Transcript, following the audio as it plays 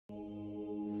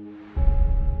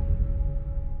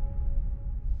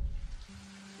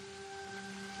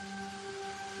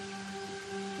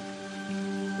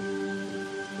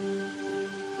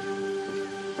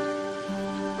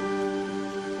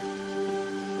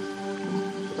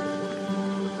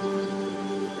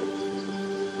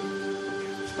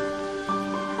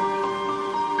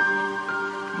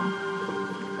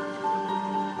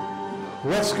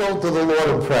Let's go to the Lord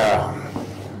in prayer.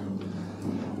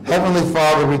 Heavenly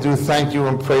Father, we do thank you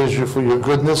and praise you for your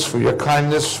goodness, for your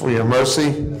kindness, for your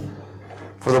mercy,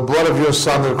 for the blood of your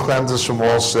Son that cleanses from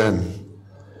all sin.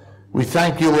 We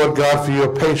thank you, Lord God, for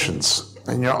your patience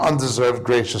and your undeserved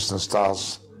graciousness to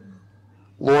us.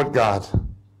 Lord God,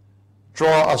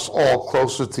 draw us all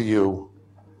closer to you,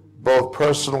 both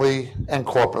personally and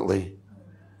corporately.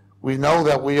 We know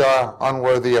that we are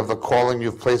unworthy of the calling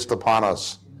you've placed upon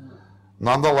us.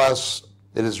 Nonetheless,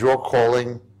 it is your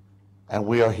calling, and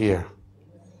we are here.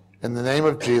 In the name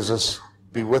of Jesus,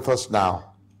 be with us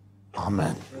now.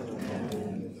 Amen.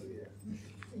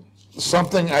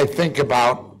 Something I think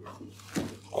about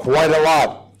quite a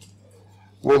lot.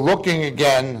 We're looking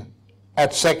again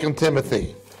at 2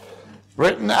 Timothy,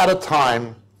 written at a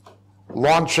time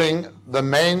launching the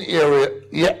main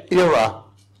era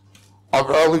of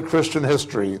early Christian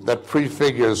history that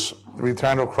prefigures the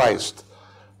return of Christ,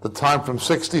 the time from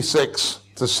 66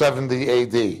 to 70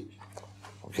 AD.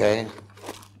 Okay?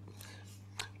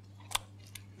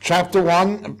 Chapter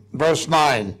 1, verse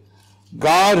 9.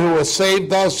 God, who has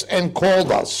saved us and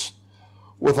called us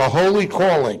with a holy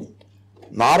calling,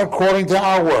 not according to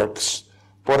our works,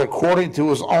 but according to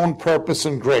his own purpose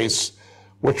and grace,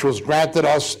 which was granted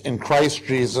us in Christ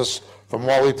Jesus from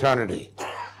all eternity.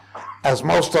 As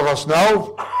most of us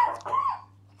know,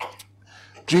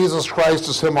 Jesus Christ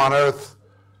is him on earth.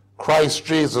 Christ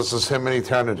Jesus is him in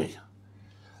eternity.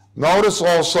 Notice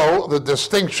also the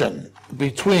distinction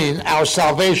between our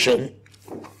salvation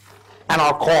and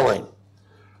our calling.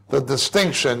 The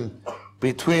distinction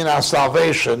between our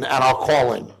salvation and our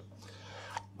calling.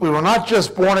 We were not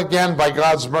just born again by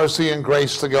God's mercy and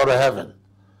grace to go to heaven.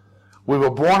 We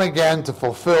were born again to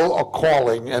fulfill a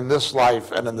calling in this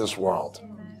life and in this world.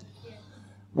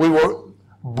 We were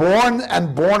born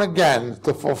and born again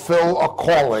to fulfill a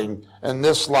calling in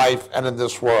this life and in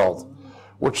this world,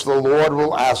 which the Lord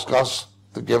will ask us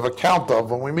to give account of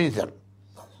when we meet him.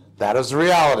 That is the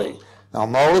reality. Now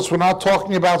notice we're not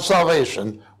talking about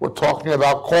salvation, we're talking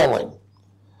about calling.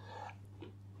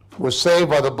 We're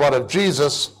saved by the blood of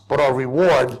Jesus, but our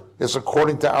reward is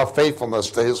according to our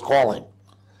faithfulness to his calling,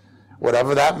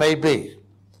 whatever that may be.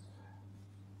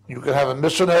 You can have a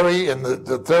missionary in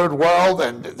the third world,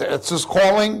 and it's his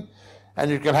calling, and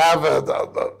you can have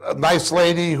a nice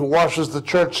lady who washes the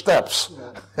church steps,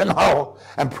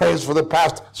 and prays for the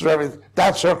pastor. So everything.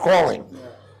 That's her calling. Yeah.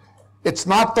 It's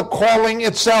not the calling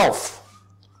itself.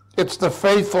 It's the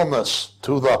faithfulness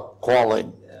to the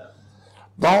calling. Yeah.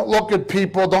 Don't look at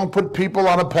people, don't put people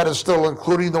on a pedestal,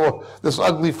 including this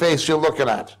ugly face you're looking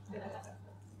at.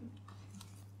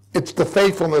 It's the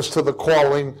faithfulness to the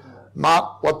calling,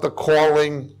 not what the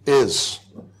calling is.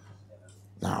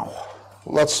 Now,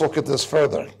 let's look at this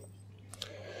further.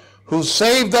 Who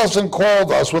saved us and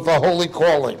called us with a holy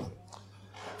calling.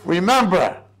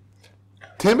 Remember,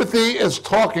 Timothy is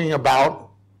talking about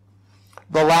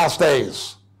the last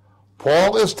days.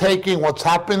 Paul is taking what's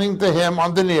happening to him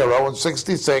under Nero in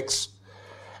 66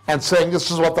 and saying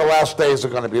this is what the last days are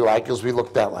going to be like, as we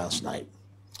looked at last night.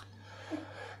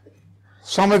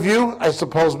 Some of you, I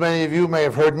suppose many of you, may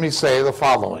have heard me say the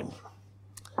following.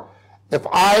 If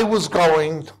I was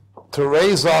going to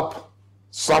raise up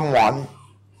someone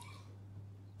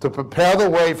to prepare the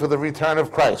way for the return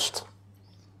of Christ,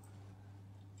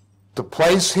 to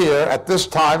place here at this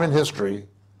time in history,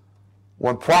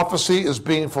 when prophecy is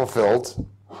being fulfilled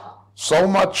so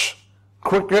much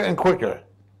quicker and quicker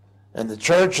in the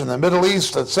church, in the Middle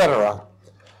East, etc.,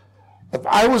 if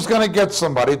I was going to get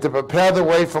somebody to prepare the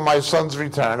way for my son's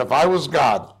return, if I was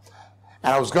God,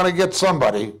 and I was going to get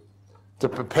somebody to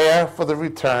prepare for the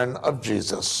return of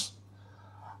Jesus,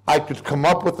 I could come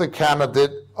up with a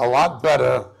candidate a lot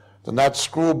better than that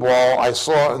screwball I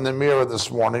saw in the mirror this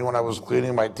morning when I was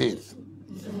cleaning my teeth,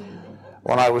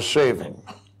 when I was shaving.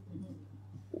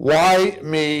 Why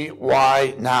me?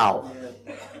 Why now?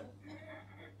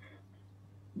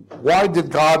 Why did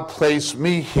God place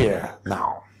me here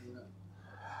now?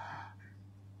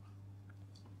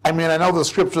 I mean, I know the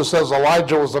scripture says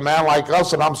Elijah was a man like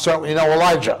us, and I'm certainly no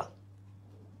Elijah.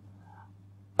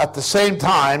 At the same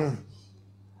time,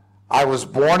 I was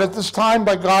born at this time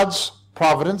by God's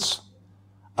providence,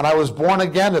 and I was born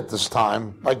again at this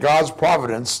time by God's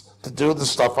providence to do the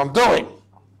stuff I'm doing.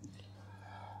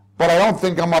 But I don't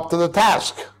think I'm up to the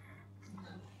task.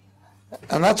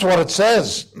 And that's what it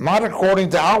says, not according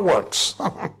to our works.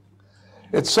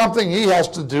 It's something he has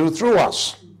to do through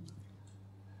us.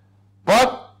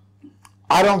 But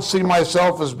I don't see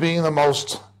myself as being the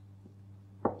most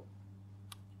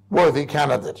worthy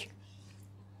candidate.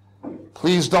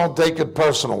 Please don't take it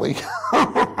personally.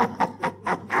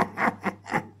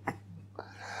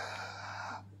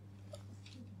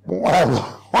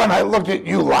 look at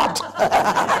you lot.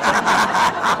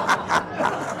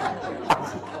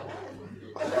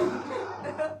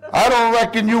 I don't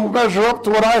reckon you measure up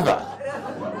to it either.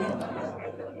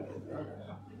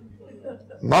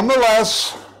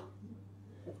 Nonetheless,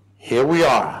 here we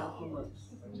are.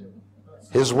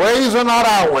 His ways are not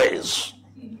our ways.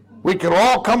 We could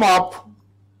all come up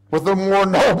with a more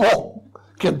noble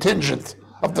contingent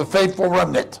of the faithful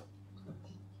remnant.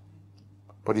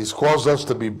 But he's caused us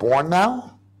to be born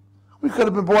now. We could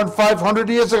have been born 500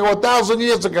 years ago, 1,000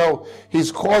 years ago.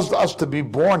 He's caused us to be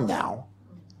born now.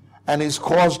 And he's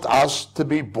caused us to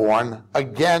be born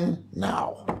again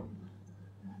now.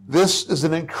 This is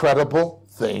an incredible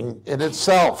thing in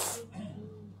itself.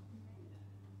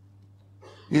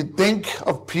 You think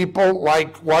of people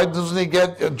like, why doesn't he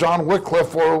get John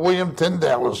Wycliffe or William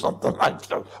Tyndale or something like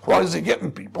that? Why is he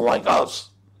getting people like us?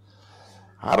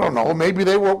 I don't know, maybe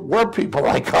they were people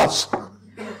like us.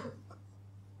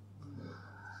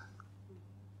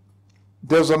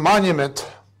 There's a monument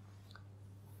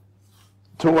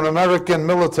to an American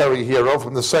military hero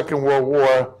from the Second World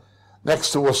War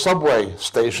next to a subway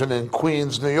station in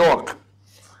Queens, New York.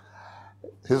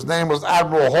 His name was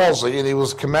Admiral Halsey, and he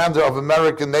was commander of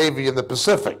American Navy in the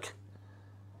Pacific.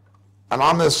 And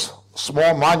on this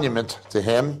small monument to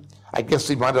him, I guess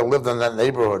he might have lived in that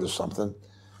neighborhood or something,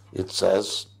 it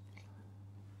says,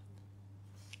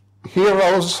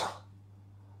 heroes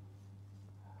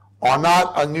are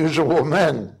not unusual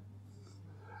men.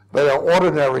 They are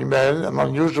ordinary men in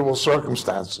unusual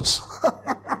circumstances.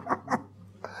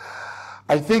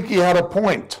 I think he had a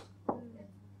point.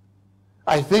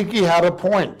 I think he had a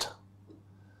point.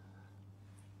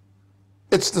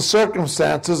 It's the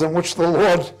circumstances in which the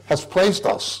Lord has placed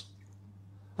us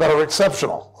that are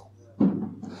exceptional.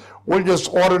 We're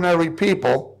just ordinary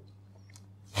people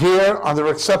here under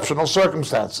exceptional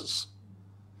circumstances.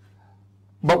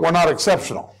 But we're not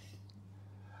exceptional.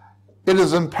 It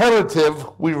is imperative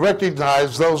we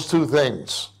recognize those two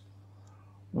things.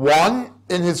 One,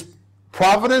 in his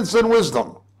providence and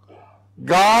wisdom,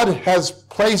 God has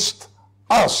placed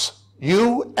us,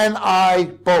 you and I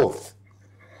both,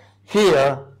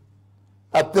 here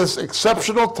at this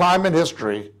exceptional time in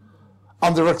history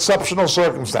under exceptional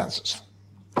circumstances.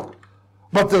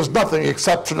 But there's nothing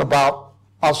exceptional about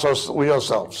us or we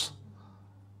ourselves.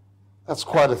 That's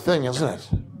quite a thing, isn't it?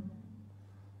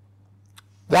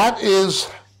 That is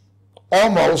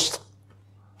almost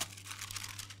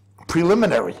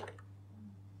preliminary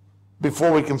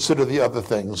before we consider the other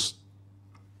things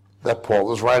that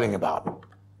Paul is writing about.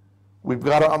 We've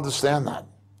got to understand that.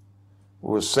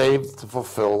 We're saved to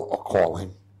fulfill a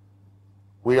calling.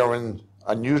 We are in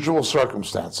unusual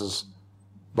circumstances,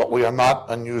 but we are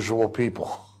not unusual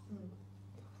people.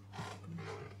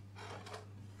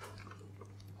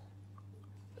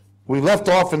 We left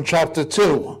off in chapter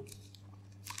 2.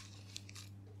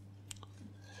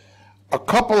 A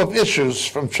couple of issues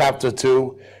from chapter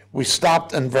 2. We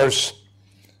stopped in verse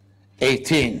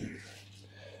 18.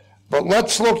 But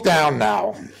let's look down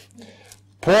now.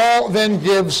 Paul then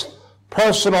gives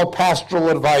personal pastoral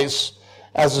advice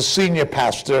as a senior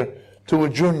pastor to a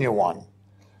junior one.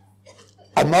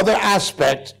 Another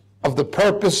aspect of the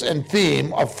purpose and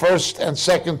theme of 1st and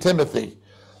 2nd Timothy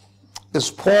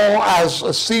is Paul as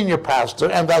a senior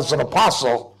pastor and as an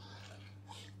apostle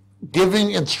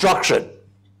giving instruction,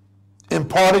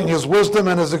 imparting his wisdom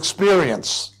and his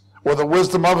experience, or the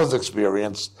wisdom of his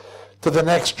experience, to the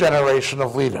next generation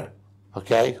of leader.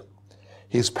 Okay?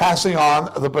 He's passing on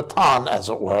the baton, as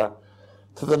it were,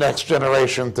 to the next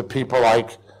generation, to people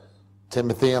like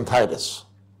Timothy and Titus.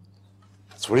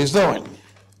 That's what he's doing.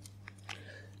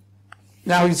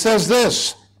 Now he says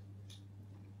this,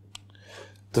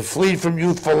 to flee from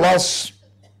youthful lusts,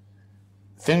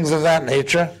 things of that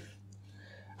nature.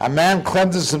 A man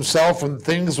cleanses himself from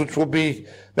things which will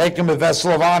make him a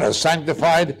vessel of honor,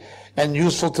 sanctified and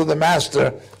useful to the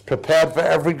master, prepared for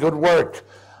every good work.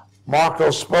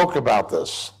 Marco spoke about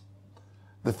this.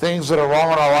 The things that are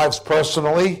wrong in our lives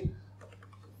personally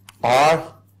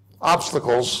are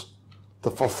obstacles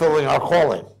to fulfilling our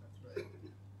calling.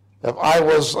 If I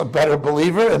was a better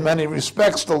believer, in many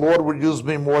respects, the Lord would use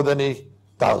me more than he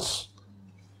does.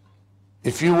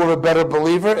 If you were a better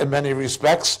believer, in many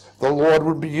respects, the Lord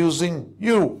would be using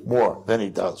you more than he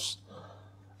does.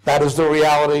 That is the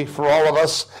reality for all of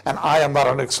us, and I am not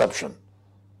an exception.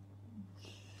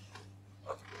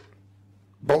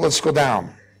 But let's go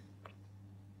down.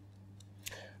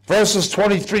 Verses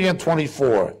 23 and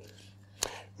 24.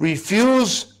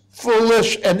 Refuse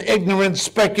foolish and ignorant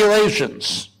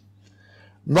speculations,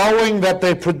 knowing that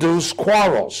they produce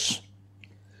quarrels.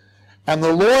 And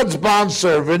the Lord's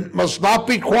bondservant must not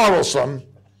be quarrelsome,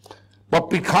 but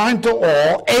be kind to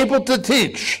all, able to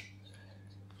teach,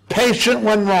 patient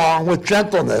when wrong, with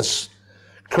gentleness,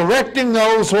 correcting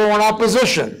those who are in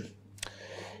opposition,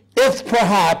 if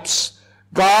perhaps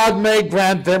God may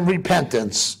grant them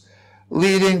repentance,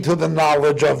 leading to the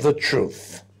knowledge of the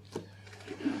truth.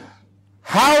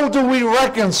 How do we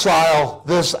reconcile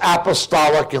this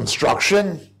apostolic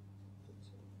instruction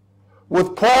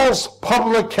with Paul's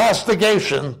public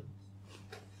castigation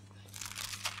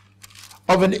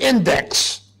of an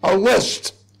index, a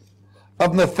list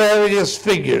of nefarious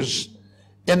figures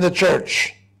in the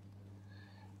church?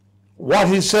 What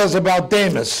he says about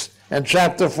Demas in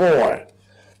chapter 4,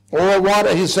 or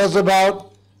what he says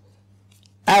about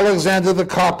Alexander the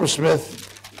coppersmith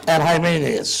and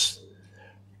Hymenaeus,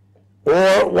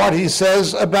 or what he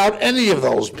says about any of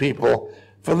those people,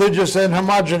 Philologus and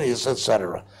Hermogenes,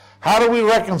 etc. How do we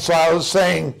reconcile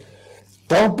saying,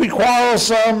 don't be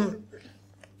quarrelsome,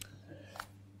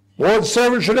 Lord's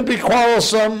servant shouldn't be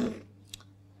quarrelsome,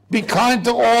 be kind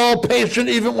to all, patient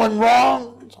even when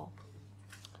wrong?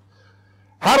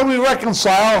 How do we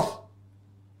reconcile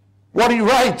what he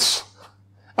writes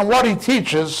and what he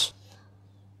teaches?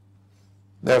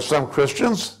 There are some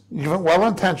Christians, even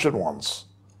well-intentioned ones,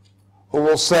 who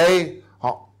will say,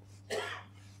 oh,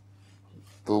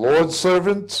 the Lord's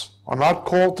servants are not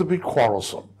called to be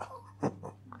quarrelsome.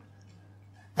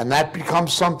 And that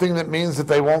becomes something that means that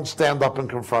they won't stand up and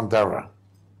confront error.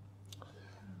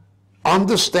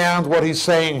 Understand what he's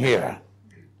saying here.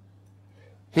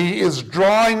 He is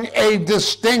drawing a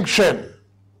distinction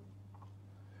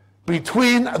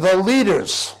between the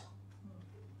leaders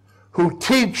who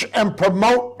teach and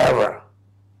promote error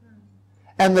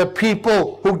and the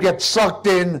people who get sucked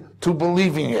in to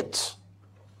believing it.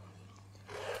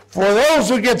 For those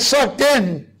who get sucked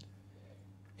in,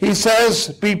 he says,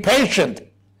 be patient,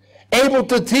 able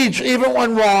to teach even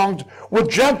when wronged, with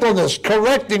gentleness,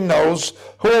 correcting those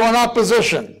who are in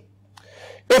opposition,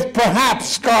 if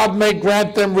perhaps God may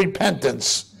grant them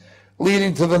repentance,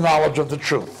 leading to the knowledge of the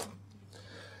truth.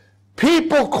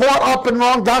 People caught up in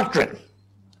wrong doctrine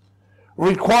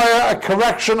require a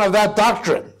correction of that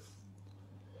doctrine.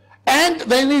 And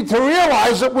they need to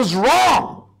realize it was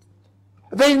wrong.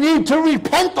 They need to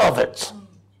repent of it.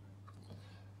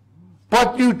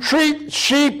 But you treat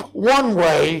sheep one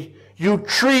way, you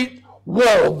treat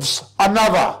wolves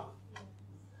another.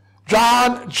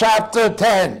 John chapter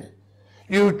 10.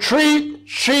 You treat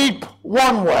sheep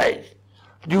one way,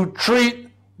 you treat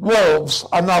wolves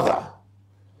another.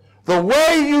 The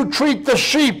way you treat the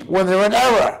sheep when they're in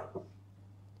error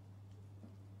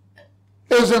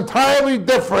is entirely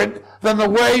different than the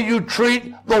way you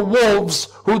treat the wolves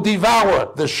who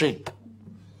devour the sheep.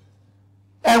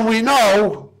 And we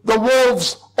know the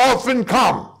wolves often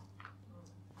come,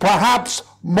 perhaps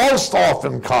most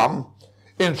often come,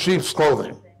 in sheep's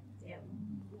clothing.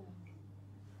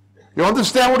 You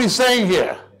understand what he's saying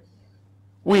here?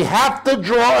 We have to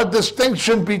draw a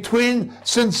distinction between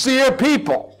sincere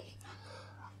people.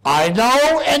 I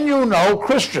know and you know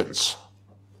Christians.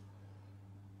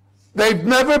 They've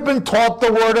never been taught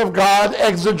the Word of God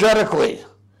exegetically.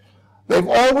 They've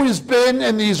always been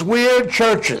in these weird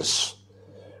churches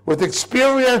with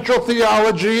experiential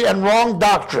theology and wrong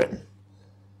doctrine,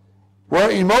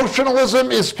 where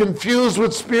emotionalism is confused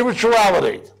with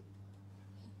spirituality.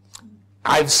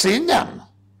 I've seen them.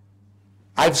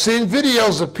 I've seen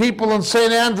videos of people in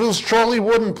St. Andrews, Chorley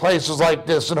Wood, and places like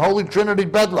this, in Holy Trinity,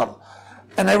 Bedlam.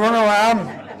 And they run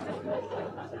around.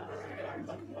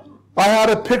 I had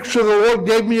a picture, the Lord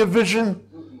gave me a vision.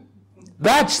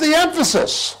 That's the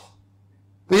emphasis.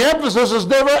 The emphasis is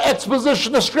never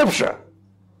exposition of Scripture.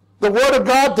 The Word of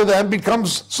God to them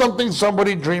becomes something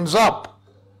somebody dreams up.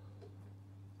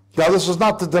 Now, this is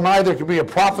not to deny there could be a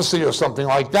prophecy or something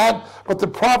like that, but the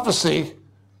prophecy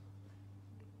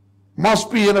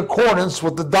must be in accordance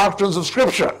with the doctrines of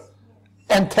Scripture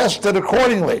and tested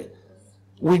accordingly.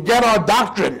 We get our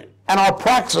doctrine and our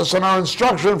praxis and our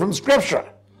instruction from Scripture.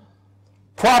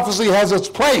 Prophecy has its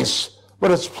place,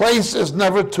 but its place is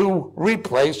never to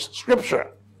replace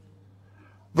Scripture.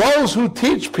 Those who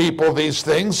teach people these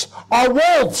things are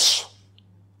wolves.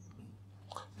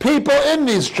 People in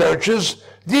these churches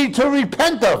need to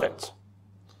repent of it.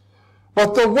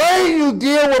 But the way you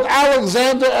deal with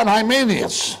Alexander and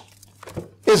Hymenaeus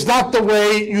is not the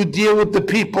way you deal with the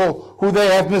people who they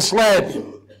have misled.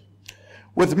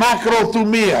 With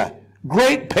macrothumia,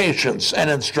 great patience and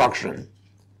instruction.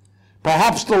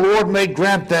 Perhaps the Lord may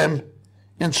grant them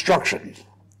instruction.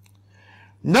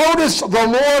 Notice the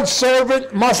Lord's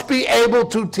servant must be able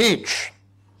to teach.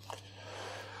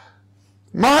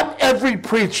 Not every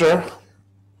preacher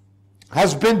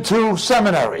has been to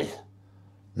seminary.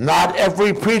 Not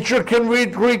every preacher can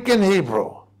read Greek and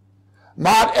Hebrew.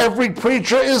 Not every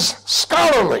preacher is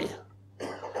scholarly.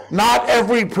 Not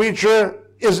every preacher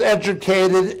is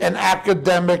educated in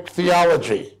academic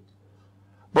theology.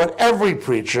 But every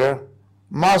preacher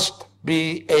must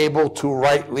be able to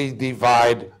rightly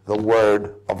divide the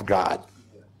Word of God.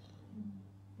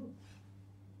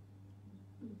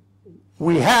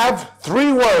 We have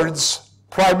three words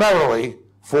primarily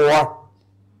for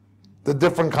the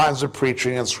different kinds of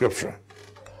preaching in Scripture.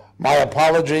 My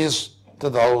apologies to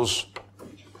those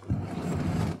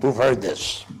who've heard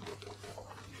this.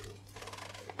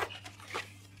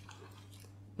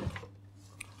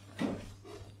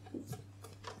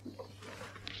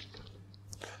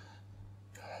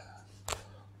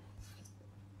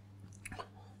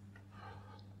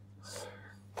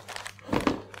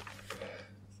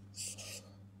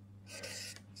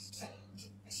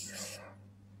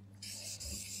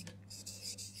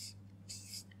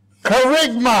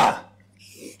 Kerygma,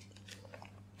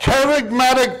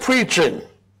 kerygmatic preaching.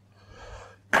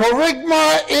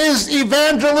 Kerygma is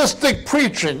evangelistic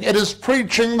preaching. It is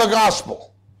preaching the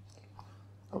gospel.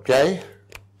 Okay?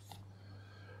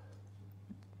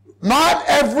 Not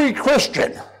every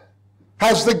Christian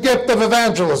has the gift of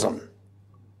evangelism.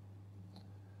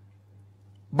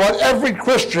 But every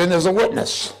Christian is a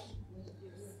witness.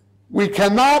 We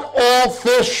cannot all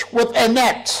fish with a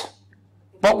net,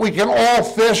 but we can all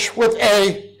fish with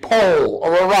a pole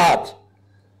or a rod.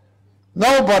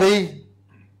 Nobody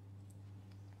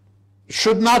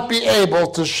should not be able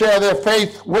to share their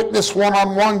faith, witness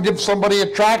one-on-one, give somebody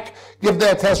a tract, give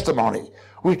their testimony.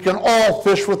 We can all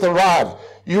fish with a rod.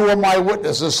 You are my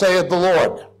witnesses, saith the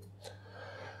Lord.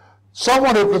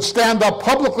 Someone who could stand up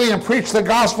publicly and preach the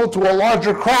gospel to a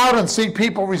larger crowd and see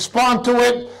people respond to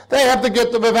it, they have the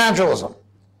gift of evangelism.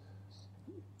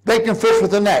 They can fish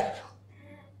with a net.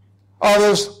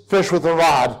 Others fish with a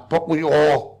rod, but we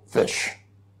all fish.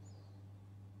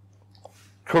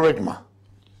 Kerygma.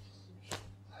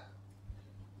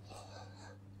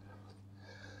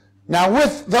 Now,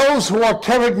 with those who are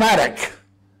kerygmatic,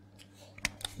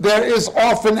 there is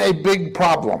often a big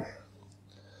problem.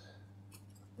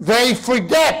 They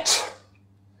forget,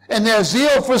 in their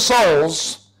zeal for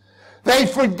souls, they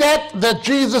forget that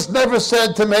Jesus never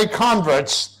said to make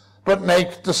converts, but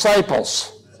make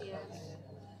disciples.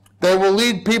 They will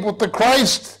lead people to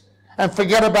Christ and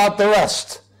forget about the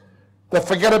rest. They'll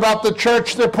forget about the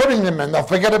church they're putting them in. They'll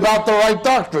forget about the right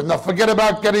doctrine. They'll forget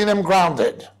about getting them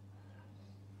grounded.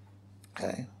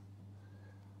 Okay?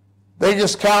 They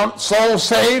just count souls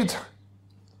saved,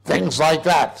 things like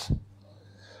that.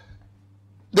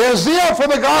 Their zeal for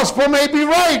the gospel may be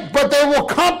right, but they will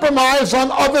compromise on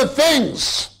other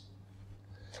things.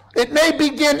 It may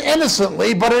begin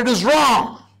innocently, but it is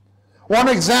wrong. One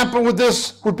example with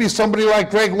this would be somebody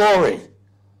like Greg Laurie.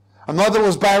 Another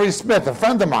was Barry Smith, a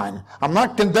friend of mine. I'm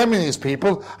not condemning these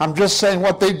people. I'm just saying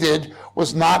what they did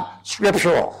was not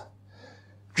scriptural.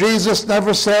 Jesus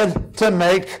never said to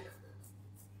make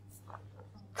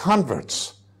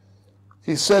converts.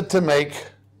 He said to make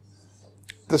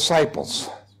disciples.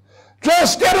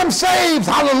 Just get them saved,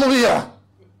 hallelujah.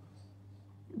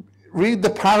 Read the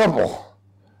parable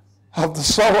of the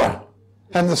sower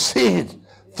and the seed.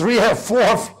 3 or 4,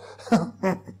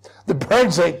 the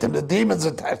birds ate them, the demons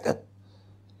attacked them.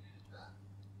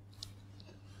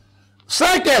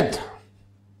 Second,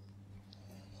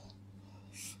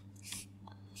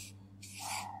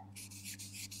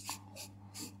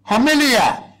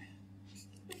 homilia,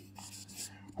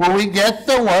 where we get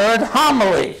the word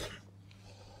homily.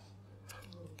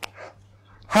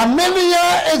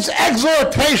 Homilia is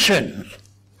exhortation,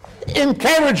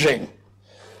 encouraging,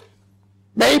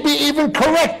 maybe even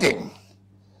correcting.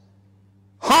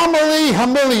 Homily,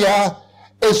 homilia,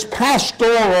 is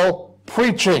pastoral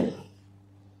preaching.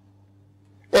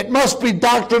 It must be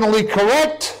doctrinally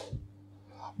correct,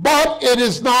 but it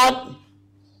is not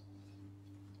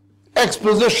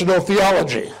expositional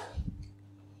theology.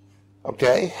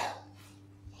 Okay?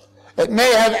 It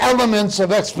may have elements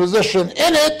of exposition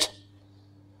in it,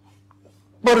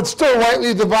 but it still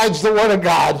rightly divides the Word of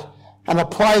God and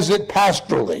applies it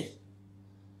pastorally.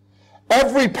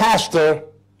 Every pastor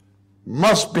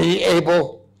must be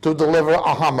able to deliver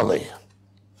a homily.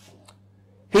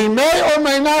 He may or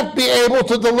may not be able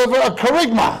to deliver a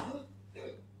kerygma,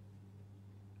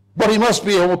 but he must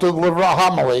be able to deliver a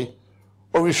homily,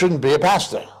 or he shouldn't be a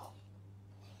pastor.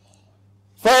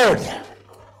 Third,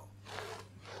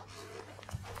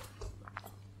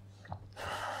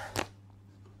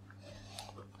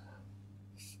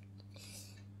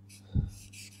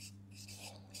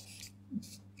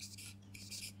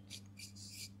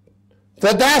 the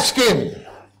daskin.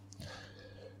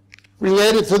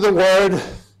 related to the word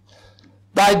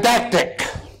didactic.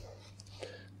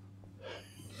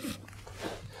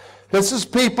 This is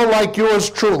people like yours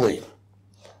truly.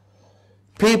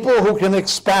 People who can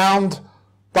expound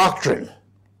doctrine.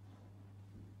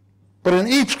 But in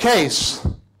each case,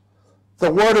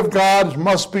 the Word of God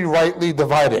must be rightly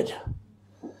divided.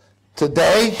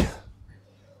 Today,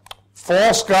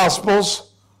 false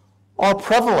gospels are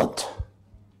prevalent.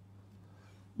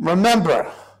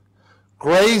 Remember,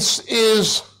 grace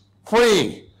is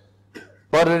free,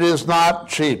 but it is not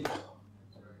cheap.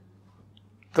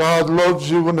 God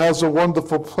loves you and has a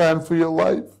wonderful plan for your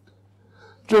life.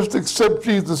 Just accept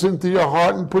Jesus into your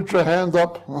heart and put your hand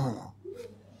up.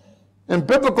 In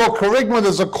biblical kerygma,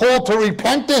 there's a call to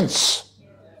repentance.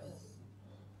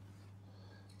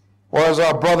 Or as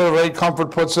our brother Ray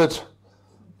Comfort puts it,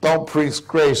 don't preach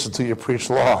grace until you preach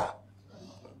law.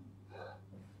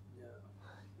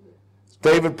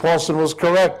 David Paulson was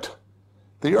correct.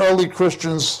 The early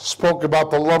Christians spoke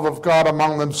about the love of God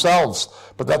among themselves,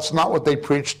 but that's not what they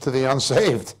preached to the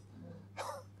unsaved.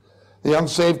 The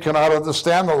unsaved cannot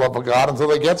understand the love of God until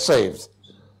they get saved.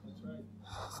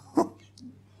 Okay.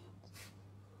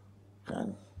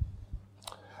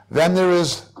 Then there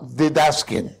is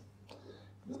didaskin.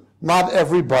 Not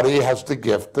everybody has the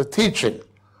gift of teaching.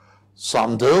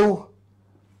 Some do,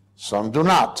 some do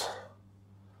not.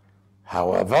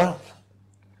 However,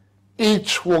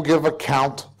 each will give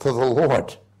account to the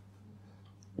Lord.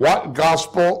 What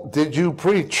gospel did you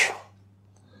preach?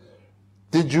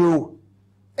 Did you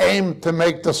aim to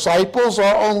make disciples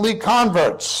or only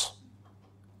converts?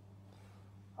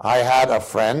 I had a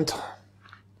friend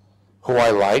who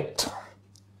I liked,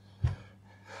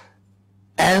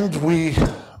 and we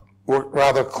were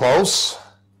rather close,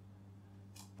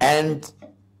 and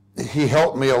he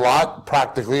helped me a lot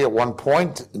practically at one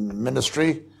point in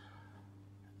ministry,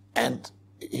 and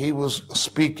he was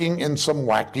speaking in some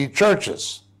wacky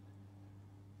churches,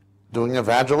 doing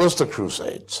evangelistic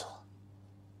crusades.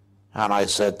 And I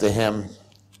said to him,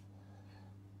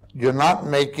 you're not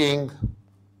making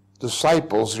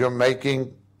disciples, you're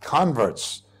making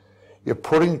converts. You're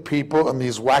putting people in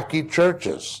these wacky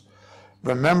churches.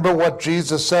 Remember what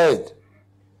Jesus said.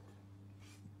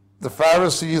 The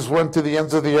Pharisees went to the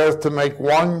ends of the earth to make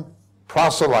one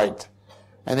proselyte,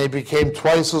 and they became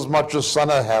twice as much a son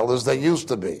of hell as they used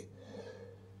to be.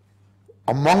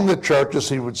 Among the churches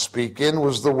he would speak in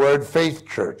was the word faith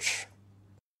church.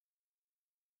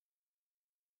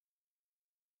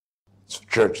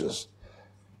 Churches.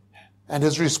 And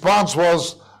his response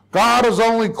was, God has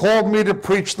only called me to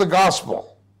preach the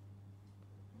gospel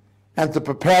and to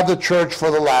prepare the church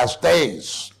for the last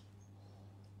days.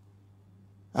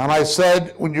 And I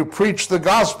said, when you preach the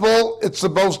gospel, it's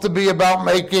supposed to be about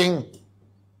making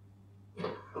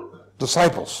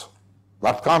disciples,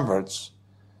 not converts.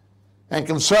 And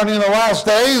concerning the last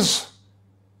days,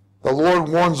 the Lord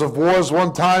warns of wars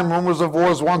one time, rumors of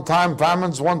wars one time,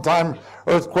 famines one time,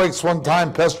 earthquakes one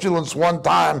time, pestilence one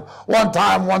time,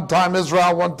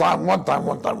 Israel one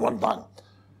time.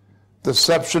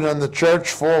 Deception in the church,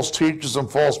 false teachers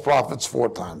and false prophets 4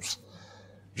 times.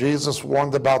 Jesus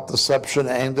warned about deception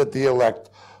aimed at the elect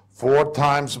 4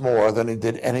 times more than he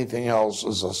did anything else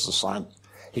as a sign.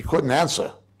 He couldn't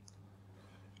answer.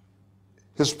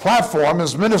 His platform,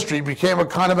 his ministry became a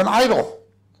kind of an idol.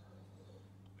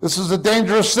 This is a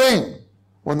dangerous thing.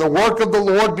 When the work of the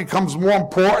Lord becomes more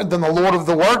important than the Lord of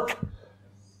the work,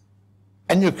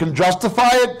 and you can justify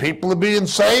it, people are being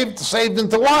saved. Saved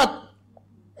into what?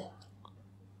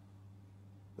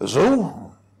 The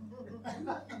zoo?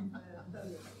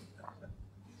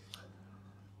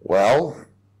 Well,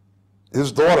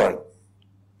 his daughter,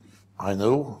 I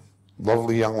knew,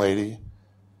 lovely young lady,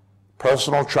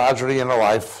 personal tragedy in her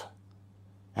life,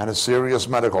 and a serious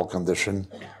medical condition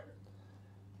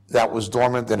that was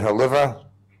dormant in her liver,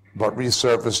 but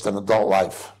resurfaced in adult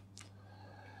life.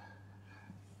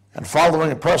 And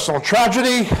following a personal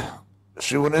tragedy,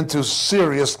 she went into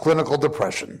serious clinical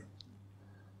depression.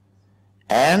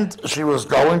 And she was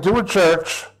going to a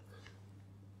church,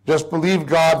 just believe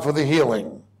God for the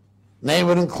healing. Name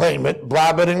it and claim it,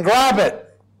 blab it and grab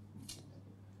it.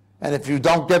 And if you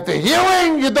don't get the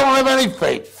healing, you don't have any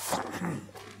faith.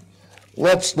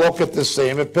 Let's look at the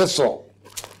same epistle.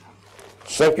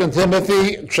 2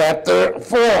 Timothy chapter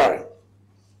 4.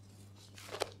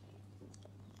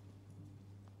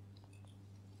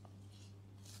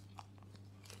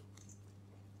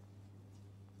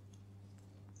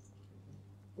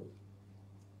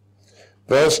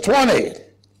 Verse 20.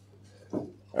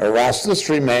 Erastus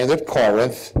remained at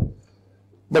Corinth,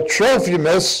 but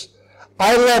Trophimus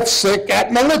I left sick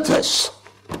at Miletus.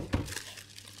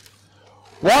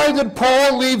 Why did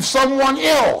Paul leave someone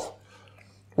ill?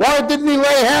 Why didn't he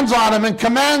lay hands on him and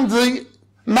command the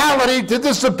malady to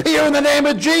disappear in the name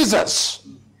of Jesus?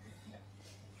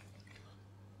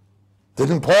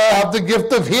 Didn't Paul have the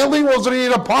gift of healing? Wasn't he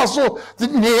an apostle?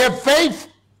 Didn't he have faith?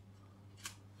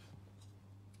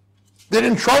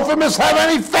 Didn't Trophimus have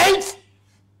any faith?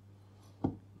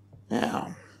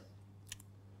 Yeah.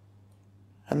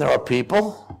 And there are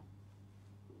people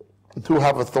who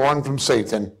have a thorn from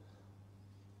Satan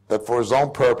that for his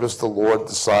own purpose the Lord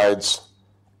decides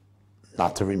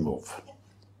not to remove.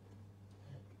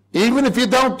 Even if you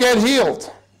don't get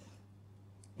healed,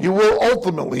 you will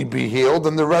ultimately be healed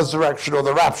in the resurrection or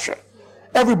the rapture.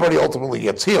 Everybody ultimately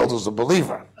gets healed who's a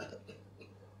believer.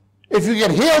 If you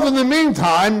get healed in the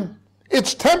meantime,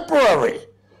 it's temporary.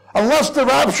 Unless the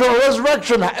rapture or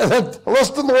resurrection, unless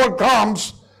the Lord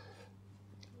comes,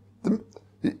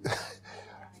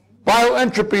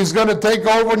 bioentropy is going to take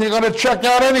over and you're going to check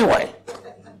out anyway.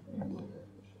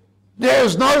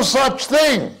 There's no such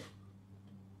thing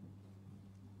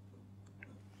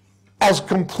as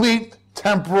complete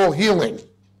temporal healing.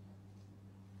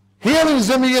 Healing is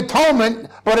in the atonement,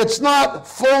 but it's not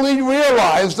fully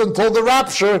realized until the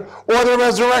rapture or the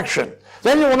resurrection.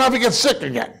 Then you will never get sick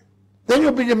again. Then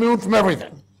you'll be immune from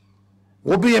everything.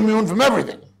 We'll be immune from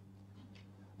everything.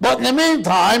 But in the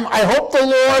meantime, I hope the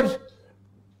Lord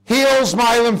heals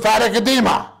my lymphatic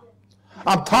edema.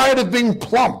 I'm tired of being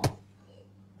plump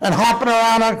and hopping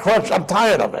around on crutches. I'm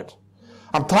tired of it.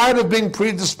 I'm tired of being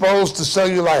predisposed to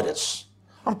cellulitis.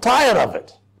 I'm tired of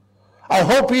it. I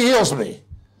hope he heals me.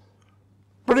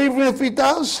 But even if he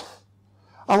does,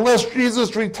 unless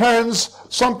Jesus returns,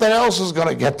 something else is going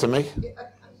to get to me.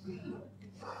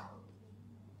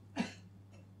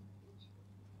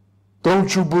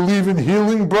 Don't you believe in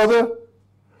healing, brother?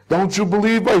 Don't you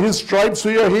believe by his stripes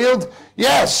we are healed?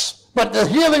 Yes, but the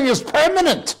healing is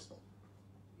permanent.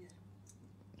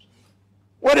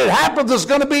 When it happens, there's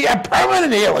going to be a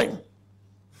permanent healing.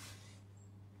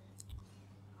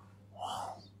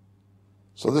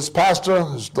 So this pastor,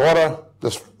 his daughter,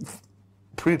 this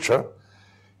preacher,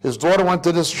 his daughter went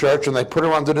to this church and they put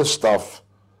her under this stuff,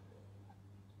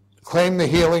 claimed the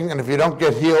healing, and if you don't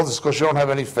get healed, it's because you don't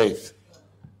have any faith.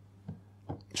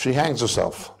 She hangs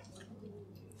herself.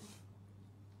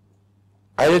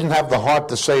 I didn't have the heart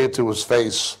to say it to his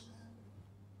face,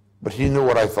 but he knew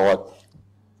what I thought.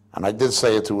 And I did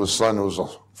say it to his son, who was a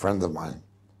friend of mine.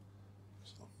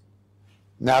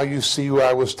 Now you see why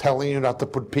I was telling you not to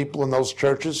put people in those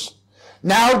churches?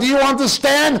 Now do you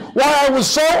understand why I was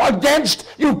so against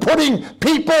you putting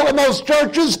people in those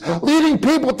churches, leading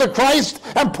people to Christ,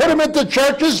 and put them into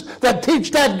churches that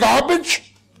teach that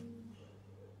garbage?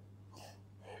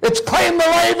 It's claimed the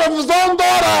life of his own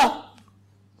daughter.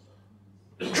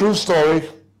 True story.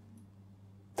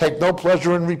 Take no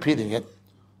pleasure in repeating it.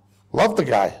 Loved the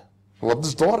guy. Loved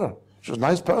his daughter. She was a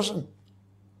nice person.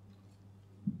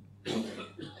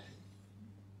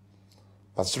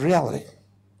 That's the reality.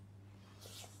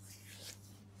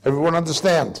 Everyone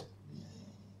understand?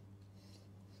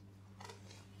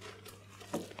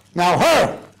 Now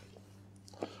her,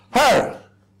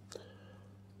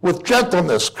 with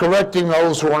gentleness, correcting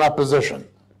those who are in opposition.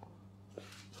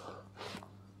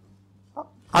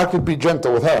 I could be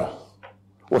gentle with her,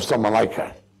 or someone like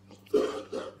her.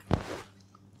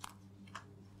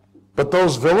 But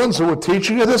those villains who are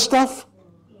teaching you this stuff,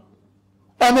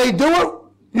 and they do it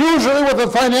usually with a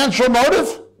financial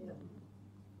motive,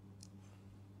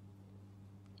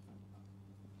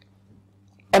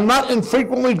 and not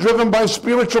infrequently driven by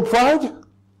spiritual pride,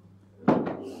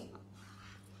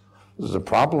 there's a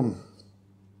problem.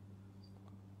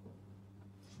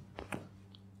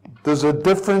 There's a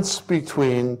difference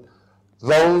between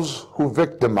those who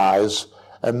victimize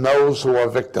and those who are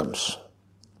victims.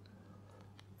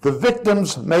 The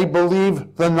victims may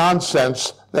believe the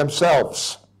nonsense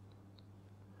themselves.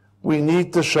 We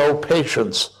need to show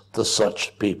patience to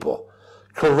such people.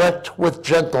 Correct with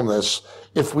gentleness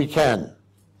if we can.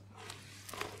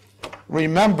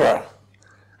 Remember,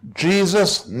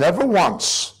 Jesus never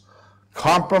once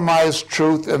compromised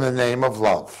truth in the name of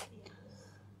love.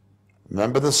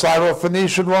 Remember the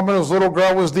Syrophoenician woman whose little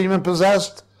girl was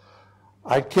demon-possessed?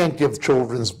 I can't give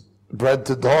children's bread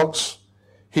to dogs.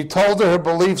 He told her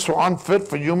beliefs were unfit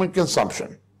for human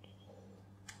consumption.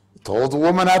 He told the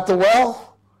woman at the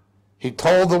well. He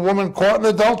told the woman caught in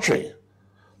adultery.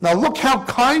 Now look how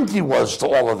kind he was to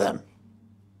all of them.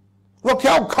 Look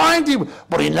how kind he was,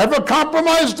 but he never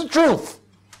compromised the truth.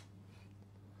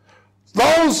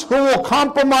 Those who will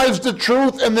compromise the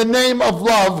truth in the name of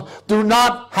love do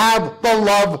not have the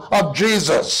love of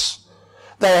Jesus.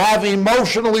 They have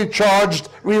emotionally charged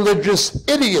religious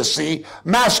idiocy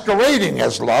masquerading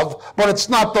as love, but it's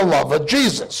not the love of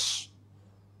Jesus.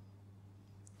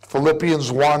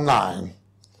 Philippians 1:9.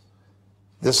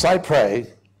 This I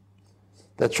pray,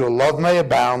 that your love may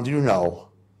abound,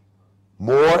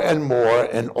 more and more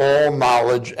in all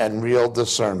knowledge and real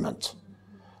discernment.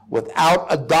 Without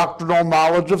a doctrinal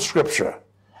knowledge of Scripture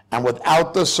and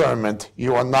without discernment,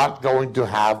 you are not going to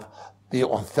have the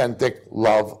authentic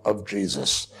love of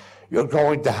Jesus. You're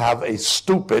going to have a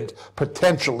stupid,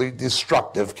 potentially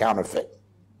destructive counterfeit.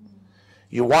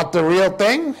 You want the real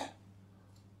thing,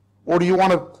 or do you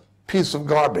want a piece of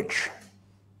garbage?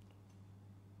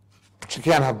 But you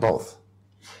can't have both.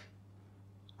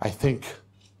 I think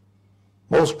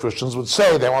most Christians would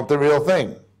say they want the real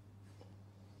thing.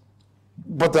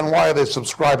 But then why are they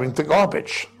subscribing to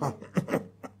garbage?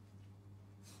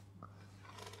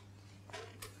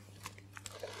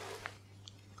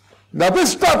 Now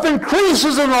this stuff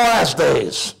increases in the last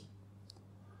days.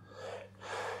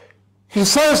 He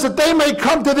says that they may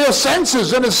come to their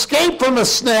senses and escape from the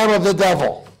snare of the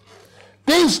devil.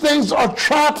 These things are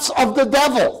traps of the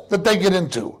devil that they get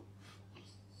into.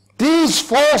 These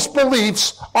false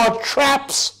beliefs are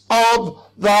traps of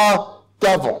the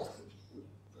devil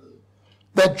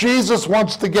that Jesus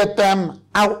wants to get them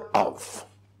out of.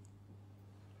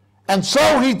 And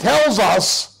so he tells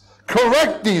us,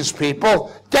 correct these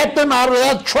people, get them out of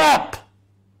that trap.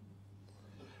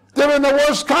 They're in the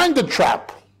worst kind of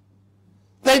trap.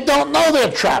 They don't know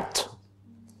they're trapped.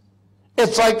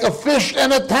 It's like a fish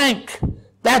in a tank.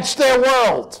 That's their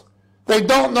world. They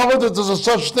don't know that there's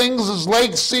such things as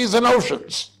lakes, seas, and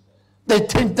oceans. They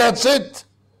think that's it.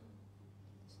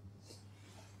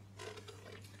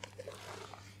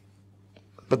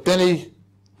 But then he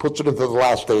puts it into the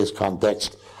last days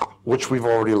context, which we've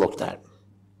already looked at.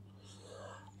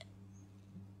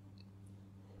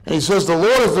 And he says, the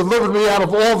Lord has delivered me out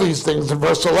of all these things in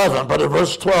verse 11, but in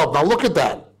verse 12, now look at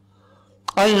that.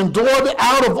 I endured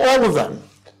out of all of them.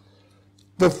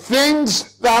 The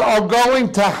things that are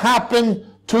going to happen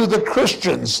to the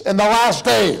Christians in the last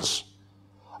days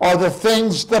are the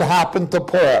things that happened to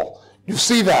Paul. You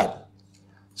see that?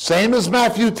 Same as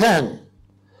Matthew 10.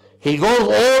 He goes,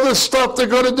 all this stuff they're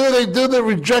going to do, they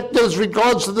reject as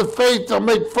regards to the faith, they'll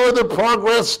make further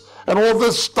progress and all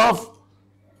this stuff.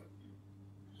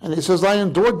 And he says, I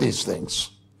endured these things,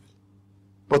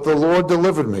 but the Lord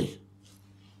delivered me.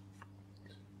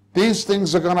 These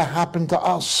things are going to happen to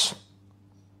us,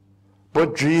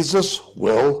 but Jesus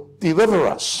will deliver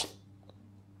us.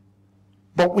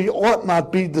 But we ought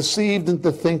not be deceived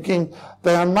into thinking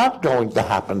they are not going to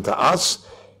happen to us.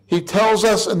 He tells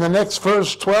us in the next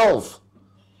verse 12,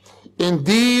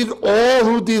 indeed, all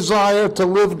who desire to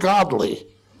live godly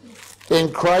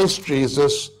in Christ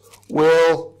Jesus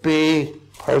will be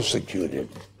persecuted.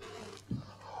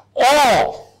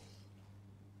 All.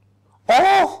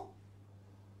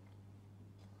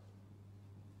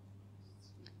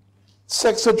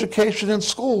 Sex education in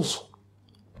schools.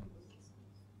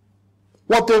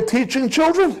 What they're teaching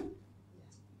children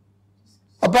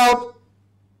about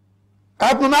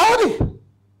abnormality.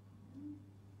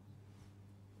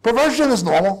 Perversion is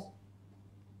normal.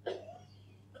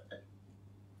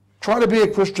 Try to be a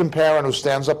Christian parent who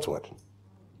stands up to it.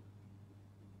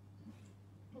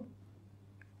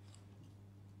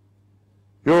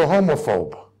 You're a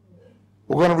homophobe.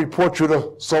 We're going to report you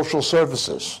to social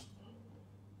services.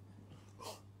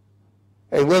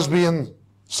 A lesbian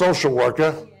social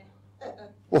worker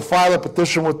will file a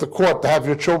petition with the court to have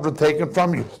your children taken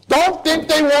from you. Don't think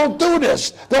they won't do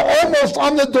this. They're almost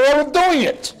on the door of doing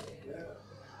it.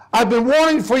 I've been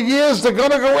warning for years they're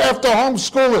going to go after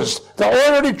homeschoolers. They're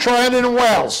already trying it in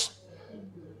Wales.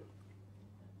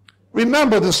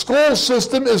 Remember, the school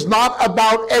system is not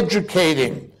about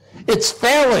educating. It's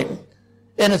failing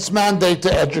in its mandate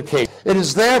to educate. It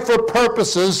is there for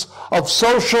purposes of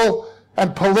social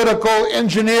and political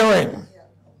engineering.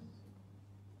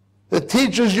 The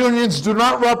teachers' unions do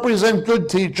not represent good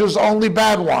teachers, only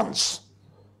bad ones.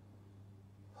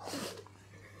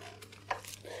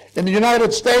 In the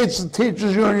United States, the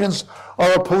teachers' unions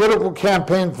are a political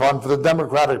campaign fund for the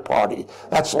Democratic Party.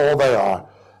 That's all they are.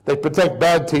 They protect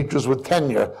bad teachers with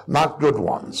tenure, not good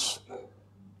ones.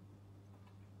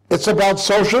 It's about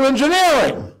social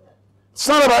engineering. It's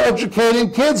not about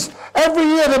educating kids. Every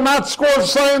year the math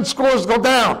scores, science scores go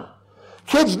down.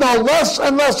 Kids know less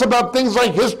and less about things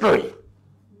like history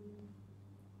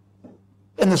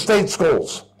in the state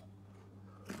schools.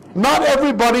 Not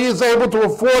everybody is able to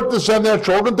afford to send their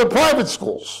children to private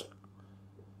schools.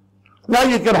 Now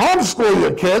you can homeschool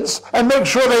your kids and make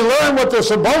sure they learn what they're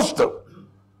supposed to.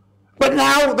 But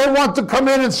now they want to come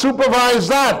in and supervise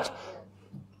that.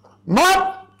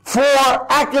 Not for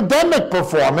academic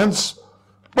performance,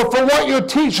 but for what you're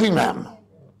teaching them.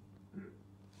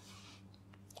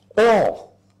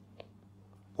 All.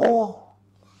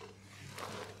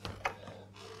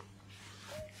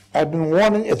 I've been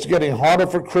warning, it's getting harder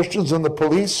for Christians in the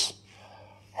police,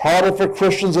 harder for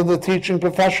Christians in the teaching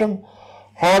profession,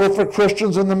 harder for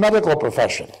Christians in the medical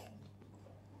profession.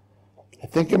 I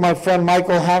think of my friend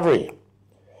Michael Harry.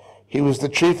 He was the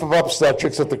chief of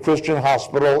obstetrics at the Christian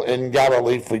hospital in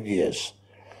Galilee for years.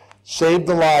 Saved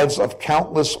the lives of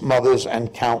countless mothers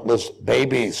and countless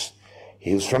babies.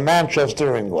 He was from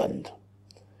Manchester, England.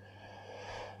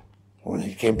 When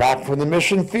he came back from the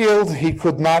mission field, he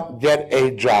could not get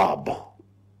a job.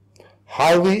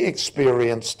 Highly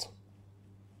experienced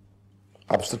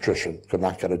obstetrician could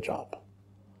not get a job.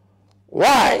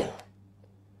 Why?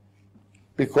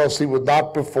 Because he would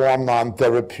not perform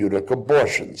non-therapeutic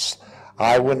abortions.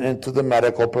 I went into the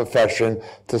medical profession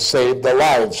to save the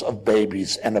lives of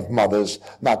babies and of mothers,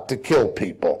 not to kill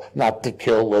people, not to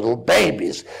kill little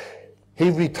babies. He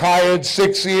retired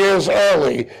 6 years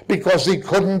early because he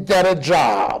couldn't get a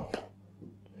job.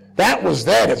 That was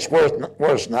then. It's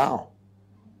worse now.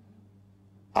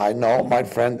 I know my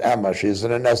friend Emma. She's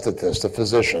an anesthetist, a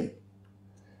physician.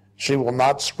 She will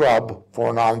not scrub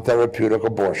for a non-therapeutic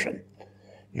abortion.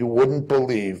 You wouldn't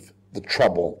believe the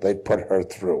trouble they put her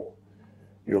through.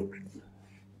 You're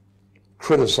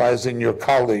criticizing your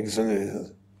colleagues,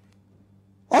 and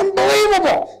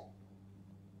unbelievable.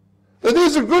 That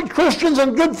these are good Christians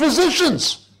and good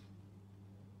physicians.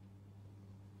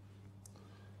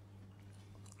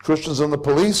 Christians in the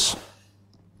police,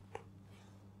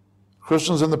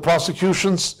 Christians in the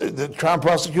prosecutions, the Crown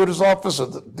Prosecutor's Office, or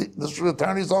the District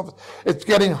Attorney's Office. It's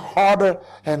getting harder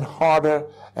and harder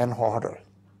and harder.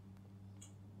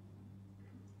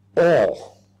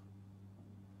 All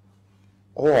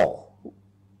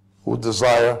who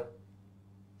desire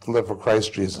to live for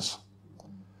Christ Jesus.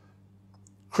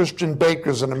 Christian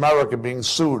bakers in America being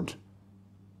sued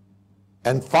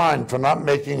and fined for not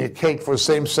making a cake for a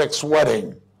same-sex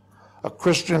wedding. A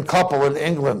Christian couple in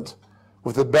England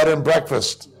with a bed and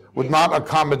breakfast would not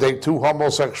accommodate two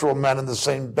homosexual men in the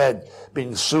same bed,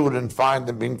 being sued and fined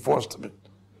and being forced to be.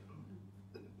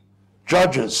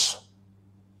 Judges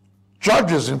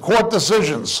in court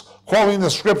decisions calling the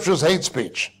scriptures hate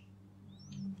speech.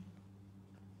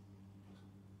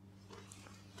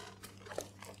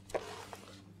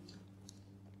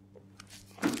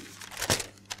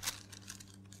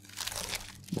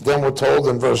 Then we're told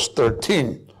in verse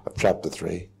 13 of chapter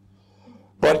 3,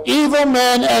 but evil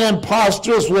men and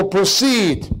impostors will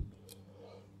proceed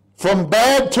from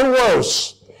bad to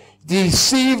worse,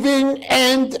 deceiving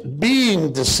and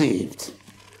being deceived.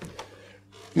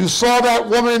 You saw that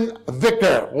woman,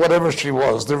 Vicar, whatever she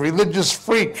was, the religious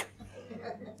freak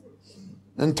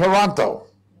in Toronto.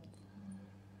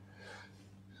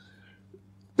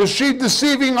 Is she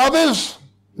deceiving others?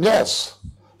 Yes.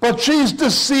 But she's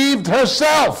deceived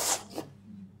herself.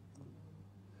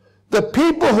 The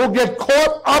people who get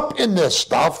caught up in this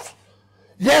stuff,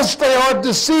 yes, they are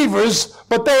deceivers,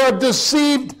 but they are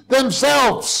deceived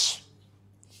themselves.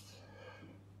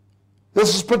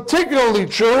 This is particularly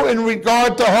true in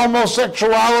regard to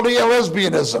homosexuality and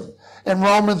lesbianism. In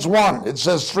Romans 1, it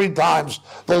says 3 times,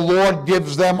 the Lord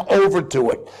gives them over to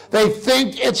it. They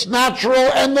think it's natural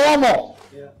and normal.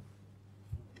 Yeah.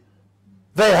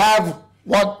 They have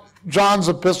what John's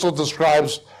epistle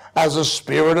describes as a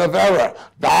spirit of error.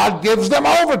 God gives them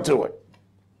over to it.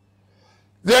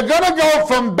 They're going to go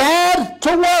from bad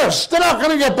to worse. They're not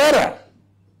going to get better.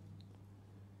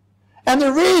 And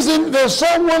the reason they're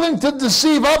so willing to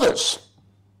deceive others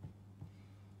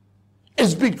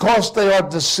is because they are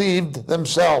deceived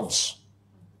themselves.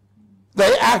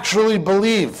 They actually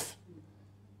believe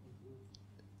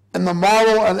in the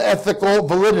moral and ethical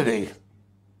validity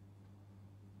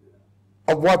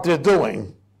of what they're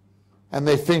doing, and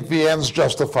they think the ends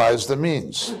justifies the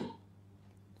means.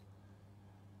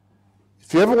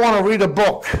 If you ever want to read a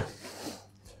book,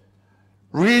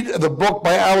 read the book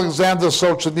by Alexander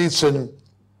Solzhenitsyn,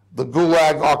 The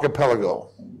Gulag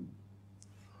Archipelago.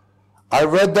 I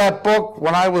read that book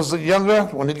when I was younger,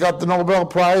 when he got the Nobel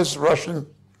Prize, Russian.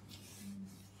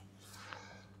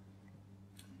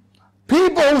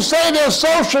 People who say they're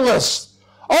socialists,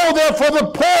 oh, they're for the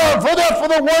poor, they're for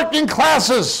the working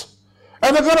classes,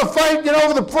 and they're going to fight,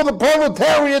 for the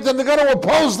proletariat, and they're going to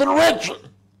oppose the rich.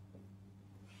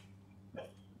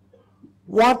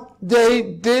 What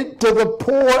they did to the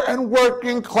poor and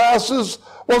working classes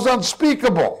was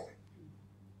unspeakable.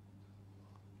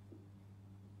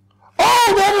 Oh,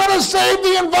 Oh, they're going to save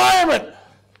the environment.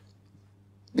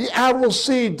 The Aral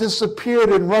Sea disappeared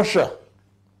in Russia.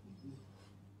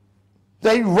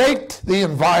 They raked the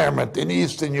environment in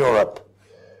Eastern Europe.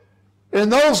 In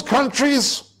those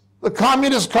countries, the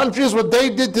communist countries, what they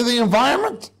did to the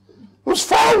environment was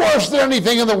far worse than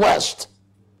anything in the West.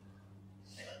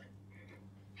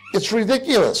 It's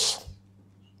ridiculous.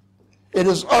 It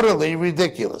is utterly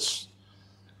ridiculous.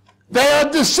 They are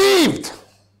deceived.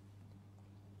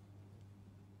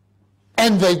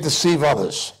 And they deceive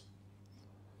others.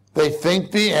 They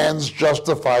think the ends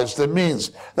justifies the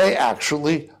means. They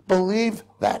actually believe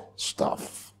that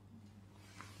stuff.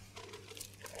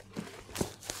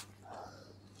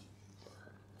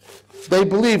 They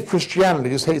believe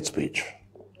Christianity is hate speech.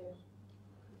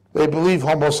 They believe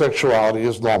homosexuality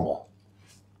is normal.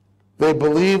 They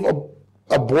believe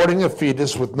aborting a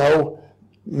fetus with no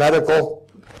medical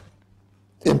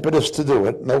impetus to do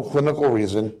it, no clinical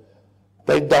reason.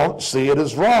 They don't see it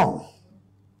as wrong.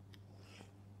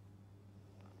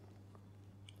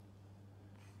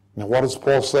 Now, what does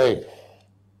Paul say?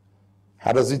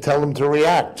 How does he tell them to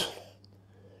react?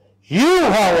 You,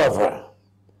 however,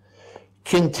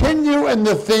 continue in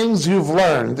the things you've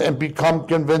learned and become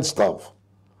convinced of,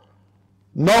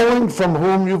 knowing from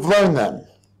whom you've learned them,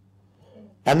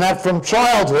 and that from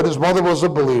childhood, his mother was a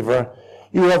believer,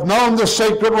 you have known the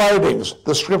sacred writings,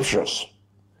 the scriptures,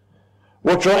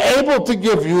 which are able to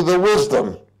give you the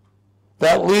wisdom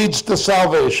that leads to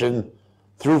salvation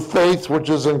through faith which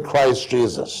is in Christ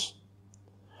Jesus.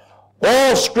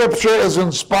 All scripture is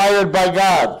inspired by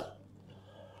God,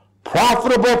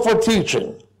 profitable for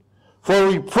teaching, for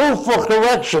reproof, for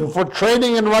correction, for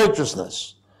training in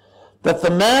righteousness, that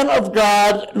the man of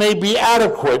God may be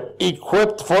adequate,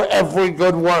 equipped for every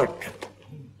good work.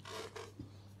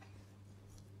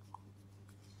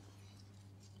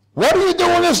 What do you do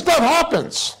when this stuff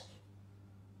happens?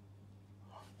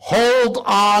 Hold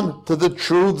on to the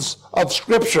truths of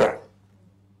Scripture.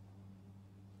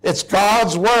 It's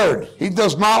God's word. He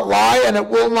does not lie, and it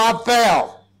will not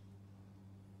fail.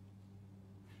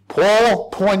 Paul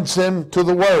points him to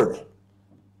the word,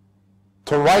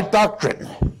 to right doctrine,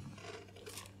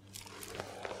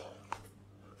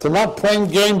 to not playing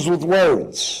games with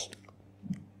words,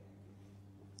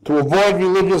 to avoid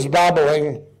religious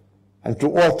babbling, and to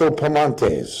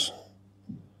orthopomantes.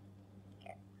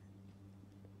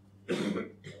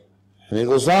 And he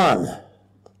goes on.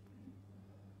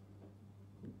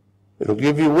 It'll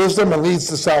give you wisdom and leads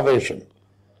to salvation.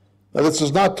 Now, this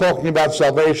is not talking about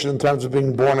salvation in terms of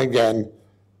being born again.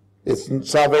 It's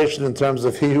salvation in terms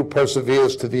of he who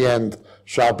perseveres to the end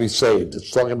shall be saved.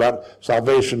 It's talking about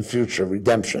salvation future,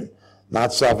 redemption,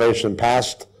 not salvation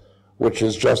past, which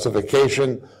is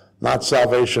justification, not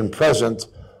salvation present,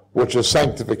 which is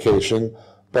sanctification,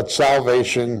 but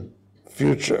salvation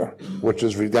future, which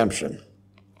is redemption.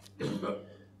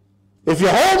 If you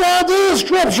hold on to the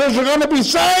scriptures, you're going to be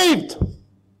saved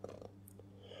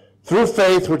through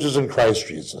faith, which is in Christ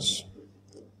Jesus.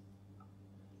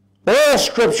 All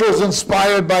scripture is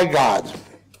inspired by God.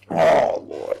 Oh,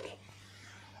 Lord.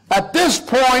 At this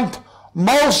point,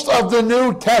 most of the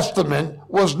New Testament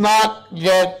was not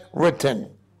yet written.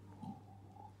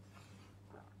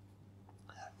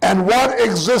 And what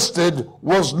existed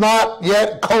was not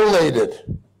yet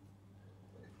collated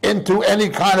into any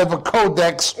kind of a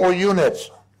codex or unit.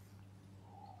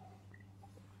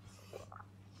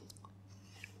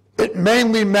 It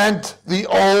mainly meant the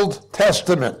Old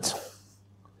Testament.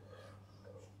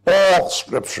 All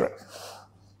scripture.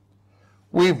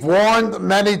 We've warned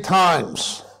many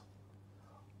times,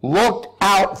 look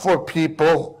out for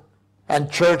people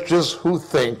and churches who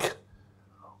think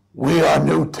we are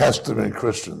New Testament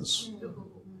Christians.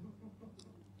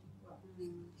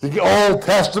 The Old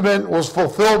Testament was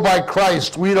fulfilled by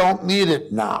Christ. We don't need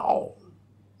it now.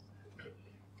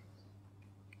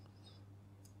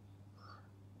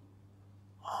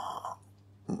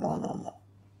 No.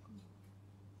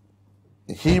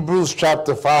 Hebrews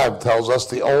chapter 5 tells us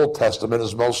the Old Testament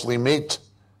is mostly meat.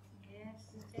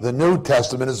 The New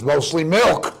Testament is mostly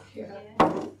milk.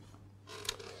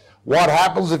 What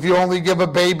happens if you only give a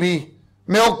baby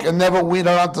milk and never wean it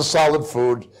onto solid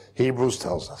food? Hebrews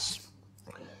tells us.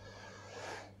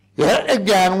 Yet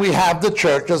again, we have the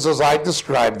churches, as I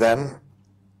described them.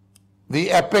 The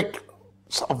epics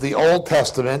of the Old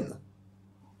Testament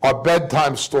are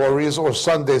bedtime stories or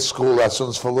Sunday school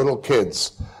lessons for little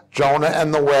kids. Jonah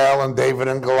and the whale and David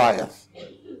and Goliath.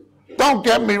 Don't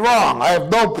get me wrong, I have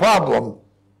no problem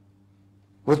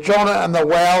with Jonah and the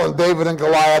whale and David and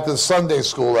Goliath as Sunday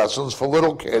school lessons for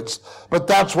little kids, but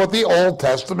that's what the Old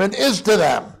Testament is to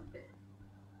them.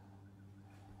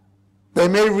 They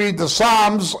may read the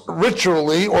Psalms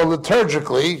ritually or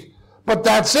liturgically, but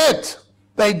that's it.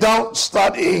 They don't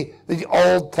study the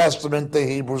Old Testament, the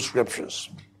Hebrew Scriptures.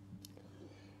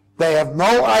 They have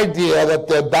no idea that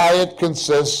their diet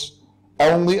consists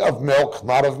only of milk,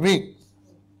 not of meat.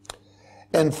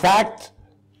 In fact,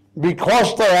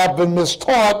 because they have been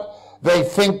mistaught, they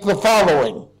think the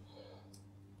following: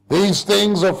 these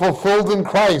things are fulfilled in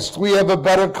Christ. We have a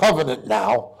better covenant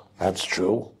now. That's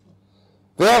true.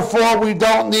 Therefore, we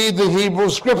don't need the Hebrew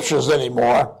Scriptures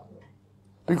anymore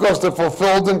because they're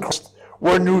fulfilled in Christ.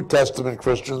 We're New Testament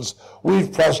Christians.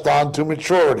 We've pressed on to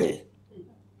maturity,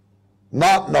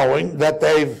 not knowing that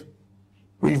they've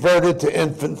reverted to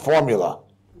infant formula.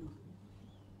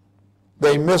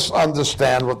 They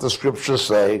misunderstand what the Scriptures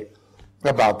say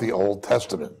about the Old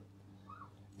Testament.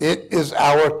 It is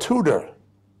our tutor,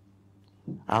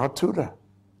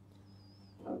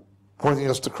 pointing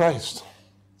us to Christ.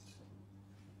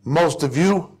 Most of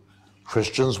you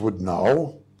Christians would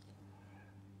know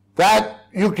that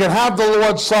you can have the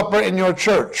Lord's Supper in your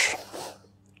church.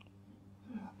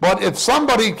 But if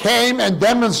somebody came and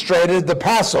demonstrated the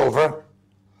Passover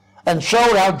and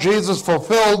showed how Jesus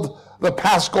fulfilled the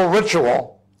Paschal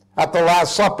ritual at the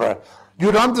Last Supper,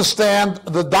 you'd understand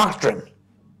the doctrine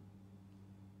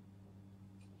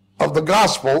of the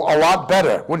gospel a lot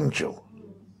better, wouldn't you?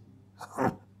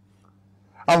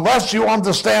 Unless you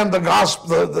understand the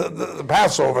gospel, the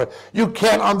Passover, you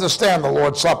can't understand the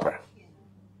Lord's Supper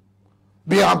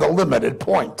beyond a limited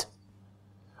point.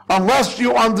 Unless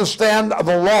you understand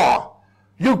the law,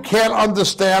 you can't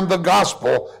understand the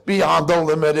gospel beyond a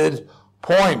limited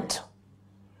point.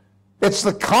 It's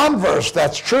the converse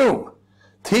that's true.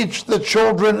 Teach the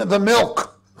children the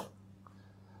milk.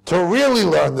 To really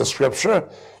learn the Scripture,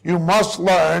 you must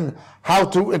learn how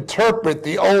to interpret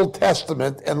the Old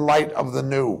Testament in light of the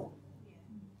New.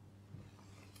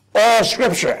 All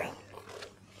Scripture.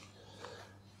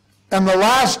 In the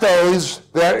last days,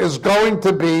 there is going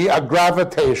to be a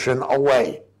gravitation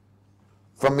away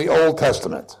from the Old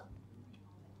Testament.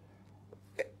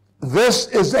 This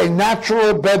is a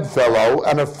natural bedfellow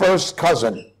and a first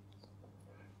cousin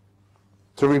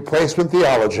to replacement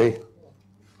theology,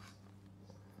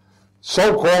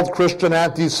 so-called Christian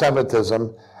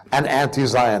anti-Semitism, and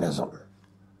anti-Zionism.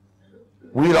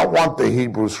 We don't want the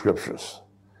Hebrew Scriptures.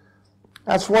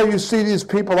 That's why you see these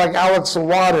people like Alex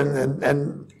Awad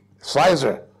and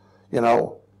Sizer,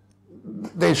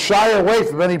 they shy away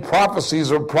from any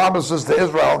prophecies or promises to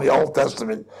Israel in the Old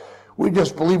Testament. We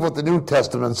just believe what the New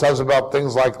Testament says about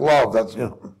things like love. That's,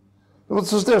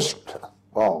 what's this?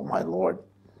 Oh, my Lord.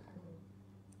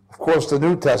 Of course, the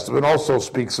New Testament also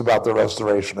speaks about the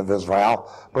restoration of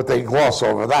Israel, but they gloss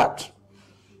over that.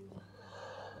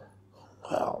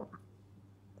 Well,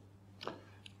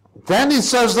 then he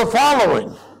says the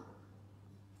following.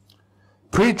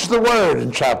 Preach the word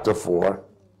in chapter 4.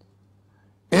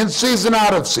 In season,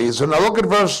 out of season. Now look at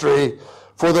verse 3.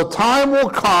 For the time will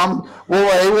come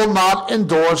where they will not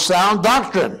endure sound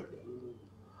doctrine,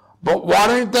 but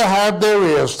wanting to have their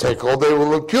ears tickled, they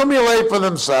will accumulate for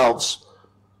themselves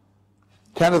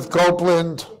Kenneth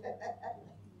Copeland,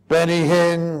 Benny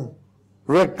Hinn,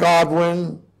 Rick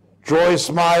Godwin, Joyce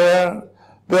Meyer,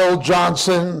 Bill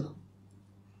Johnson.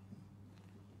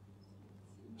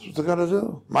 That's what they're going to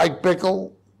do. Mike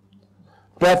Bickle,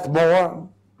 Beth Moore,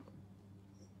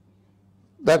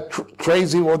 that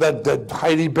crazy one, that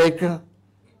Heidi Baker.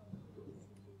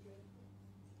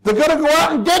 They're going to go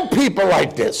out and get people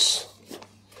like this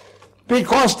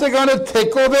because they're going to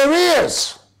tickle their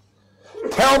ears.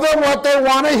 Tell them what they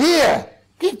want to hear.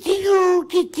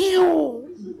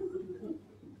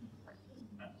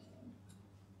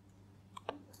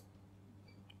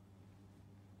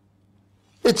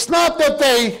 It's not that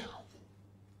they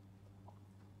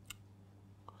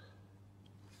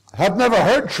have never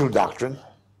heard true doctrine.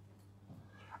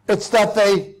 It's that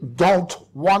they don't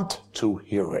want to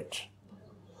hear it.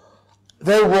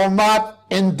 They will not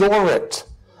endure it.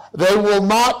 They will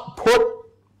not put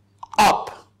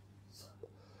up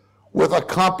with a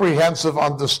comprehensive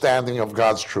understanding of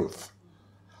God's truth.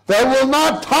 They will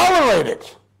not tolerate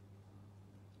it.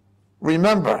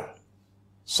 Remember,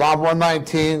 Psalm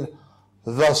 119,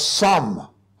 the sum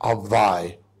of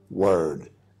thy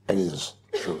word is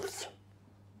truth.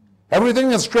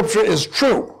 Everything in Scripture is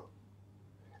true.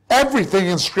 Everything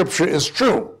in Scripture is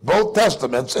true. Both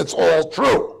Testaments, it's all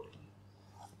true.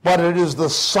 But it is the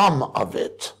sum of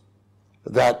it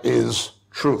that is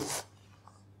truth.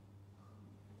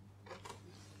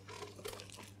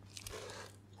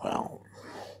 Well,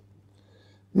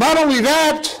 not only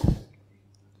that,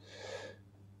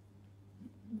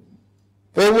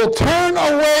 they They will turn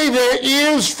away their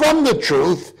ears from the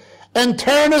truth and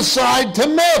turn aside to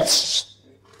myths.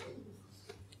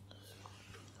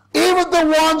 Even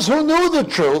the ones who knew the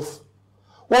truth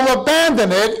will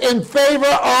abandon it in favor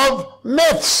of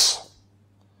myths.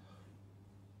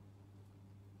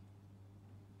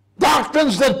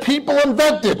 Doctrines that people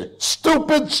invented,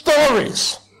 stupid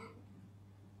stories,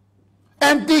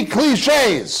 empty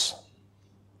cliches.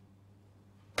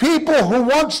 People who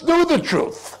once knew the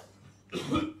truth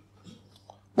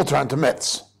will turn to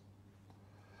myths.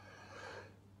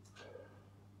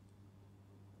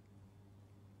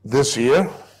 This year,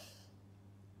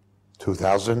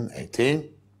 2018,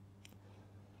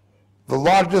 the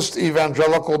largest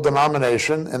evangelical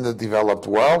denomination in the developed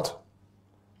world,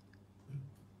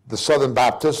 the Southern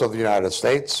Baptists of the United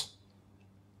States,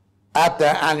 at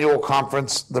their annual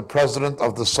conference, the president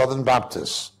of the Southern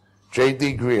Baptists,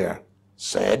 J.D. Greer,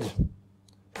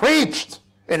 preached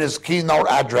in his keynote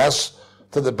address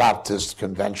to the Baptist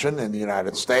Convention in the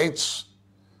United States.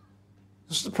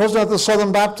 This is the president of the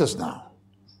Southern Baptists now,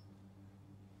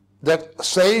 that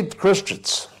saved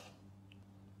Christians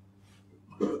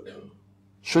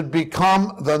should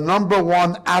become the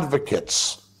 #1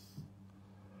 advocates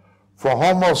for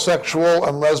homosexual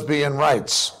and lesbian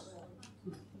rights.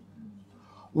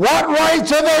 What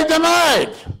rights are they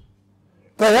denied?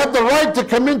 They have the right to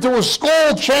come into a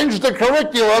school, change the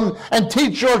curriculum, and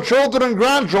teach your children and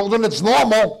grandchildren it's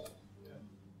normal.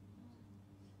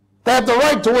 They have the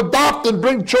right to adopt and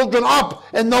bring children up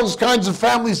in those kinds of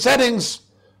family settings.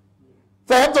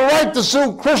 They have the right to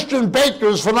sue Christian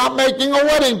bakers for not making a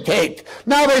wedding cake.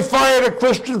 Now they fired a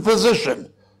Christian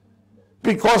physician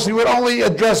because he would only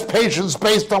address patients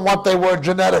based on what they were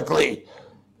genetically.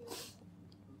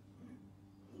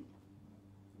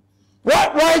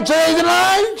 What rights are they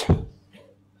denied?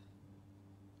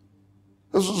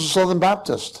 This was a Southern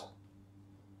Baptist.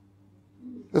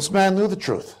 This man knew the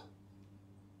truth.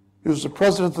 He was the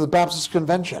president of the Baptist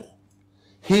Convention.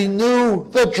 He knew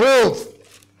the truth,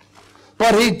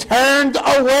 but he turned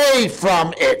away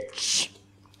from it.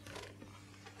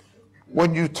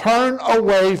 When you turn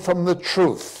away from the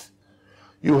truth,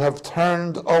 you have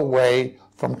turned away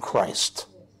from Christ.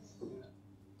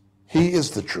 He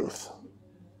is the truth.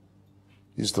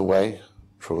 He's the way,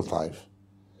 truth, life.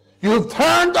 You have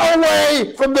turned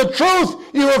away from the truth.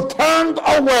 You have turned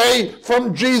away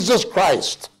from Jesus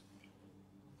Christ.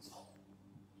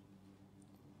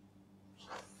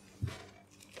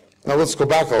 Now let's go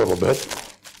back a little bit.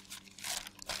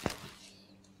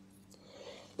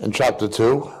 In chapter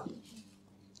 2,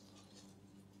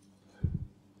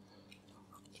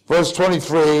 verse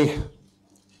 23,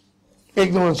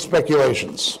 ignorant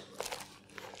speculations.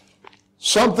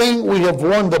 Something we have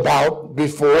warned about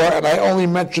before, and I only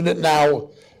mention it now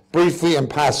briefly in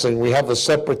passing. We have a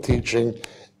separate teaching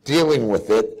dealing with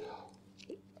it.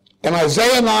 In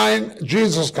Isaiah 9,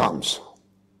 Jesus comes.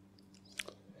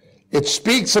 It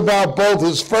speaks about both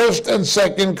his first and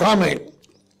second coming.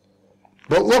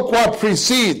 But look what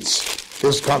precedes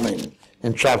his coming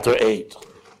in chapter 8.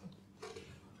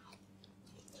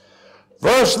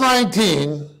 Verse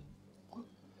 19,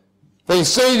 they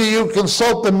say to you,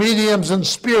 consult the mediums and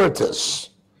spiritists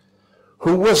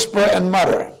who whisper and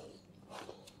mutter.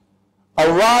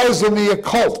 Arise in the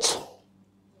occult.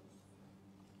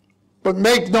 But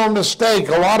make no mistake,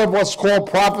 a lot of what's called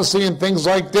prophecy and things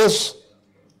like this,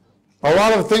 a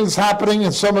lot of things happening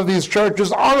in some of these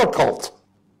churches are occult.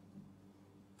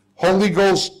 Holy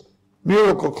Ghost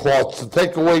miracle cloths to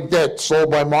take away debt sold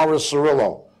by Morris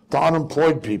Cirillo to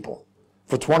unemployed people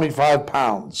for 25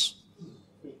 pounds.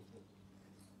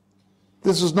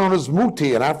 This is known as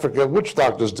muti in Africa. Witch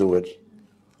doctors do it.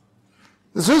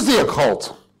 This is the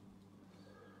occult.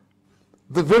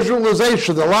 The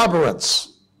visualization, the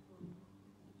labyrinths.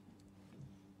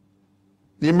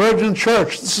 The emergent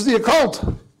church. This is the occult.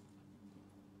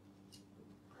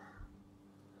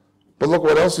 But look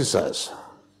what else he says.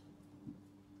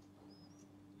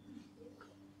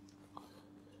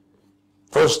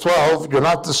 Verse 12, you're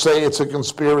not to say it's a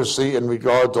conspiracy in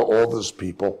regard to all this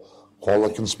people. Call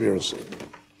it conspiracy.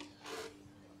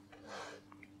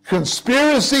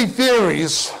 Conspiracy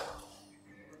theories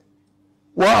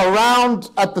were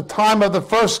around at the time of the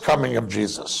first coming of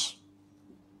Jesus.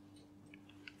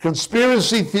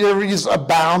 Conspiracy theories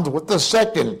abound with the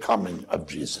second coming of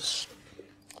Jesus.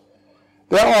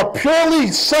 There are purely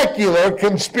secular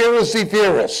conspiracy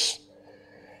theorists.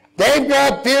 They've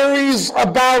got theories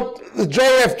about the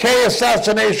JFK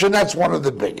assassination. That's one of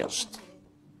the biggest.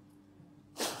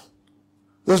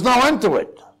 There's no end to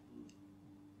it.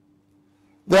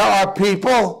 There are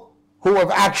people who have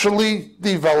actually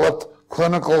developed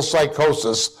clinical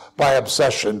psychosis by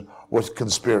obsession with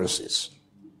conspiracies.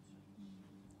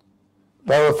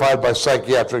 Verified by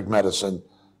psychiatric medicine,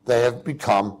 they have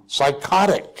become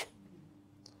psychotic.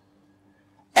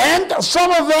 And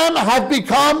some of them have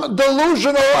become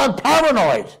delusional and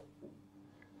paranoid.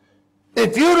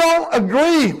 If you don't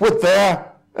agree with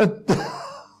their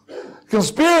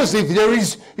conspiracy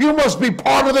theories, you must be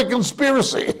part of the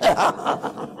conspiracy.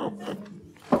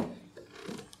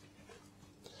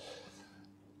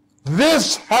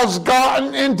 This has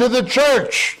gotten into the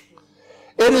church.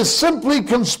 It is simply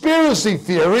conspiracy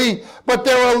theory, but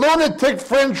there are lunatic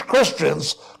fringe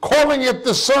Christians calling it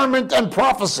discernment and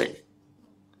prophecy.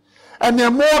 And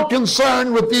they're more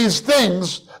concerned with these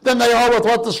things than they are with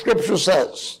what the scripture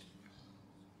says.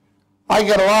 I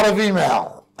get a lot of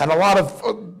email and a lot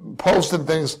of posts and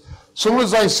things. As soon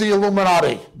as I see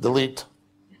Illuminati, delete.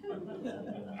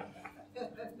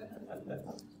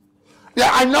 Yeah,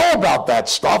 I know about that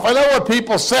stuff. I know what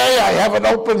people say. I have an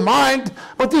open mind.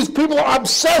 But these people are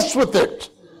obsessed with it.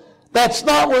 That's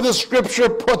not where the scripture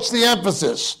puts the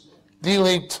emphasis.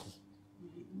 Delete.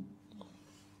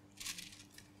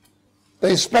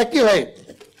 They speculate.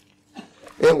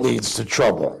 It leads to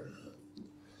trouble.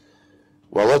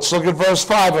 Well, let's look at verse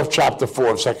 5 of chapter 4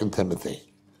 of 2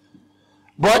 Timothy.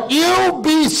 But you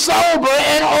be sober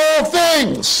in all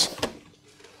things.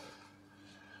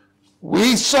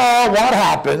 We saw what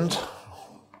happened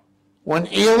when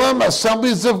Elam,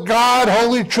 Assemblies of God,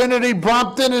 Holy Trinity,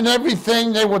 Brompton, and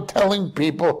everything, they were telling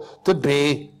people to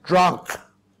be drunk.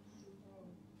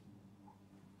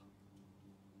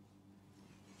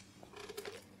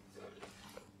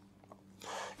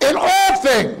 In all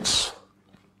things.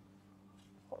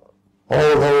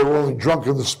 Oh, they were only drunk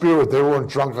in the spirit. They weren't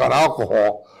drunk on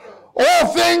alcohol. All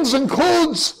things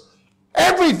includes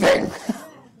everything.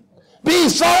 Be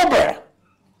sober.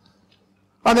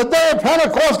 On the day of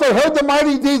Pentecost, they heard the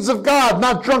mighty deeds of God,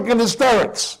 not drunken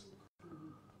hysterics.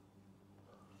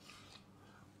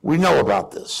 We know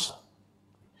about this.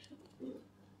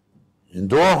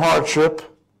 Endure hardship.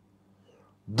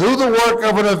 Do the work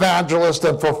of an evangelist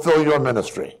and fulfill your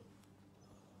ministry.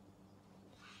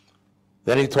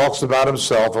 Then he talks about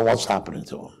himself and what's happening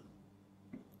to him.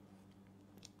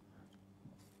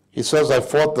 He says, I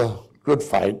fought the good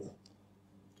fight.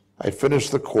 I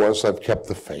finished the course. I've kept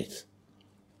the faith.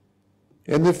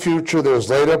 In the future, there is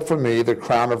laid up for me the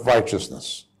crown of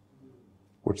righteousness,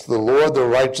 which the Lord, the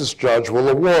righteous judge, will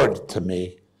award to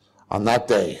me on that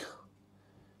day.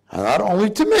 And not only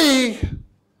to me,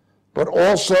 but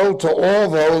also to all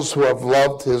those who have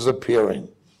loved his appearing.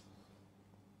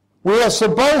 We are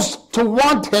supposed to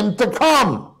want him to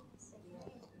come.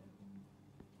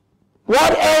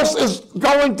 What else is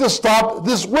going to stop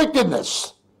this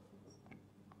wickedness?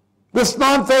 This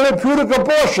non-therapeutic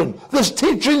abortion, this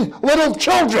teaching little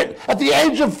children at the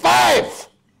age of 5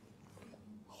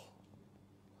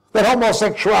 that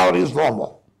homosexuality is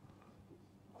normal.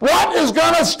 What is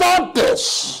going to stop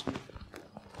this?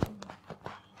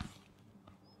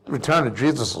 The return of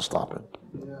Jesus will stop it.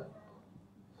 Yeah.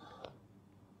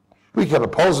 We can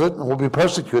oppose it, and we'll be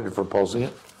persecuted for opposing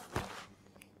it,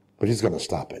 but he's going to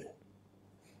stop it.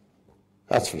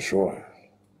 That's for sure.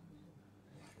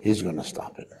 He's going to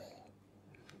stop it.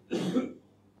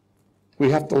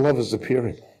 We have to love his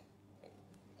appearing.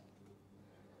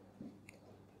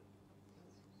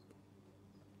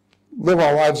 Live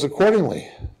our lives accordingly.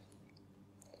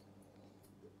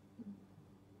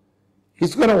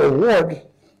 He's going to reward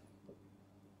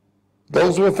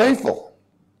those who are faithful.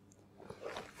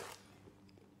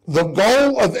 The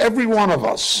goal of every one of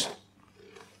us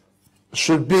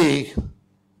should be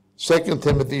 2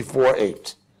 Timothy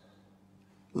 4:8.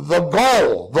 The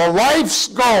goal, the life's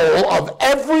goal of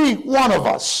every one of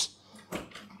us,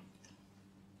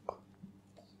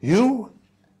 you,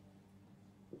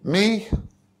 me,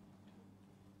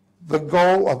 the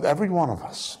goal of every one of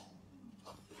us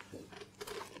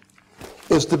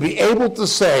is to be able to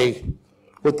say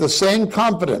with the same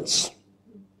confidence,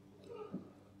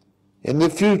 in the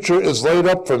future is laid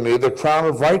up for me the crown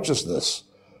of righteousness,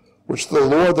 which the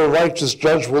Lord, the righteous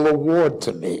judge, will award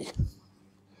to me.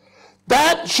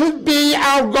 That should be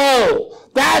our goal.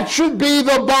 That should be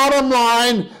the bottom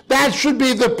line. That should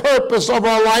be the purpose of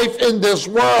our life in this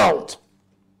world.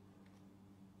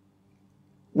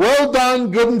 Well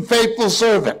done, good and faithful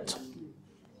servant.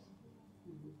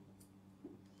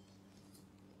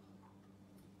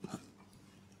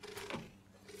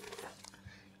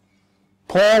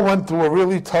 Paul went through a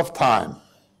really tough time.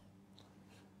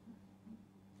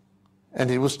 And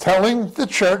he was telling the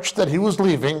church that he was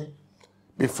leaving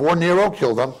before Nero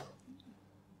killed him.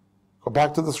 Go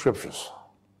back to the scriptures.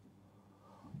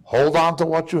 Hold on to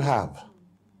what you have.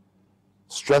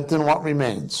 Strengthen what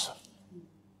remains.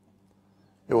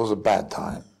 It was a bad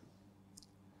time.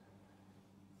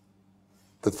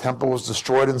 The temple was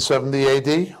destroyed in 70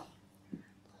 AD.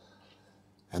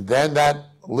 And then that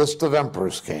list of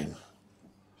emperors came.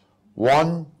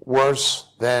 One worse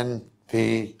than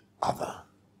the other.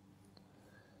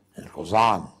 And it goes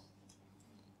on.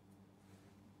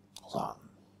 It goes on.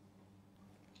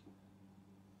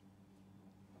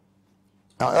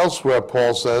 Now elsewhere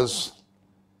Paul says,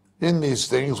 in these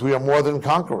things we are more than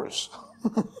conquerors.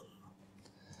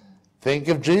 Think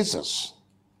of Jesus.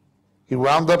 He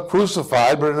wound up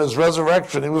crucified, but in his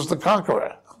resurrection he was the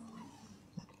conqueror.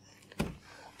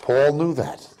 Paul knew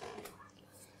that.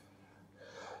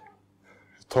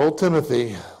 He told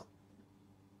Timothy,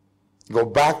 go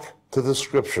back to the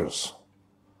scriptures.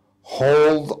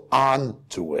 Hold on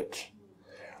to it.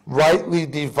 Rightly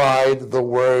divide the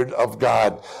word of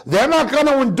God. They're not going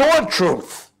to endure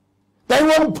truth. They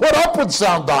won't put up with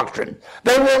sound doctrine.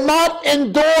 They will not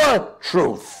endure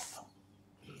truth.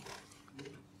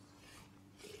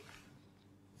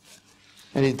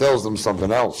 And he tells them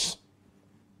something else.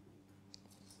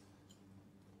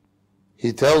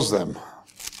 He tells them,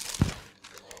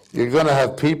 you're going to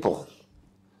have people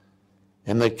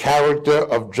in the character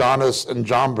of Jannes and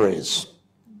Jambres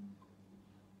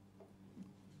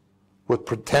with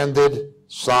pretended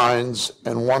signs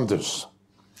and wonders.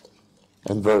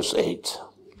 In verse 8.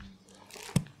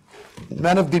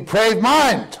 Men of depraved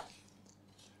mind,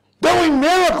 doing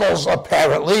miracles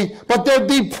apparently, but they're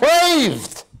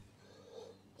depraved.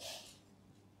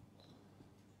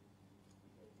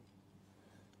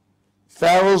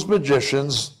 Pharaoh's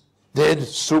magicians did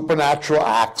supernatural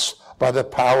acts by the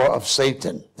power of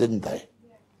Satan, didn't they?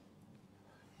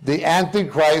 The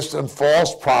Antichrist and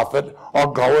false prophet are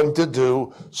going to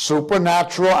do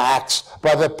supernatural acts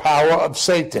by the power of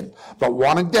Satan. But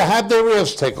wanting to have their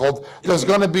ears tickled, there's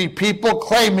going to be people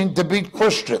claiming to be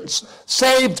Christians,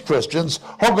 saved Christians,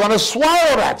 who are going to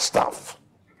swallow that stuff.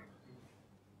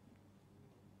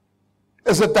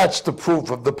 As if that's the proof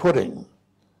of the pudding.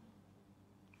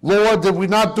 Lord, did we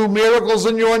not do miracles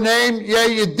in your name? Yeah,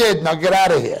 you did. Now get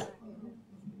out of here.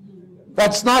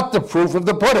 That's not the proof of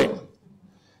the pudding.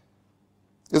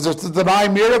 Is it to deny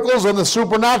miracles and the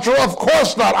supernatural? Of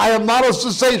course not. I am not a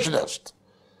cessationist.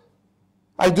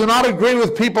 I do not agree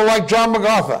with people like John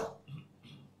MacArthur.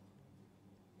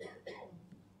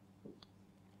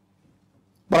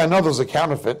 But I know there's a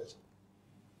counterfeit.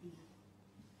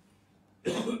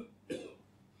 They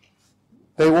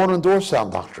won't endure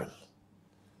sound doctrine.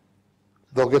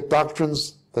 They'll get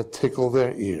doctrines that tickle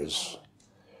their ears.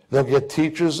 They'll get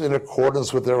teachers in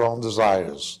accordance with their own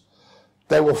desires.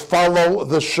 They will follow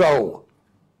the show.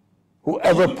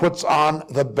 Whoever puts on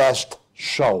the best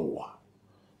show.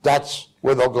 That's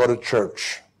where they'll go to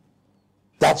church.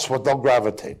 That's what they'll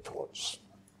gravitate towards.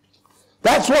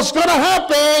 That's what's going to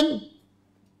happen.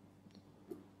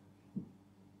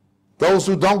 Those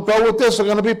who don't go with this are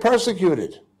going to be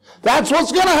persecuted. That's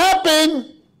what's going to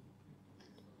happen.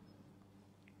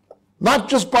 Not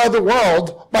just by the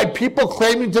world, by people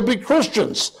claiming to be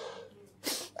Christians.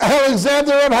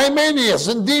 Alexander and Hymenaeus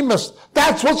and Demas.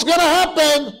 That's what's going to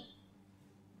happen.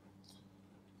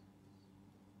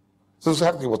 That's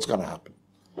exactly what's going to happen.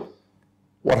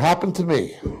 What happened to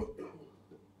me is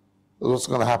what's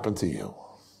going to happen to you.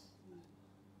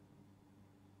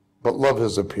 But love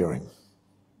is appearing.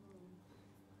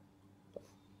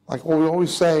 Like what we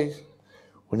always say,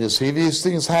 when you see these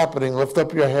things happening, lift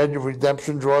up your head, your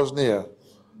redemption draws near.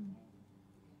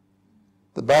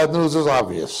 The bad news is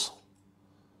obvious.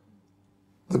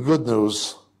 The good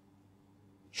news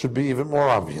should be even more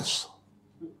obvious.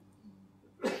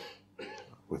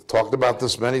 We've talked about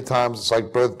this many times. It's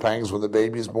like birth pangs. When the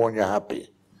baby's born, you're happy,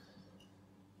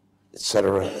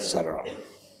 etc., etc.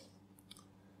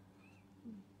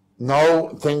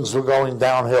 No, things were going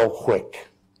downhill quick.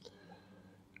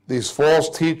 These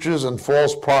false teachers and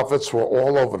false prophets were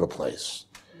all over the place.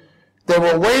 They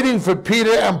were waiting for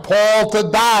Peter and Paul to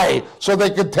die so they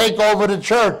could take over the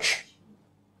church.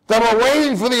 They were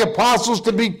waiting for the apostles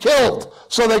to be killed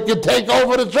so they could take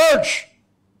over the church.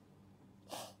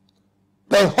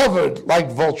 They hovered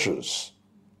like vultures.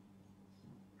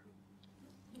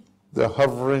 They're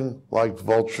hovering like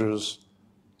vultures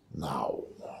now.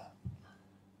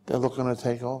 They're looking to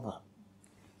take over.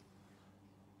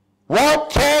 What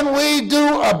can we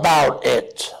do about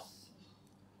it?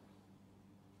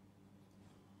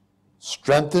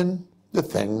 Strengthen the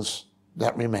things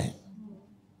that remain.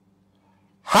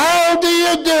 How do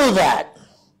you do that?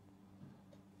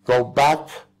 Go back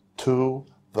to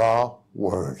the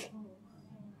Word.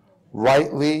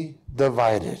 Rightly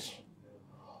divided.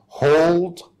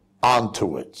 Hold on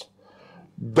to it.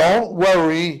 Don't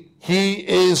worry, he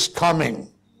is coming.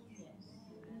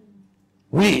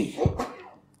 We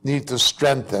need to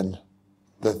strengthen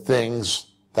the things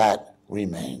that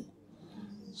remain.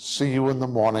 See you in the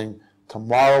morning.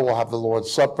 Tomorrow we'll have the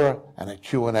Lord's Supper and a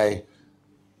Q&A.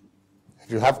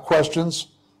 If you have questions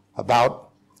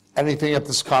about anything at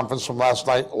this conference from last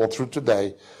night or through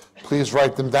today, please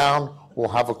write them down. We'll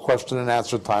have a question and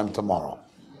answer time tomorrow.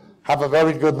 Have a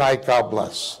very good night. God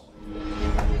bless.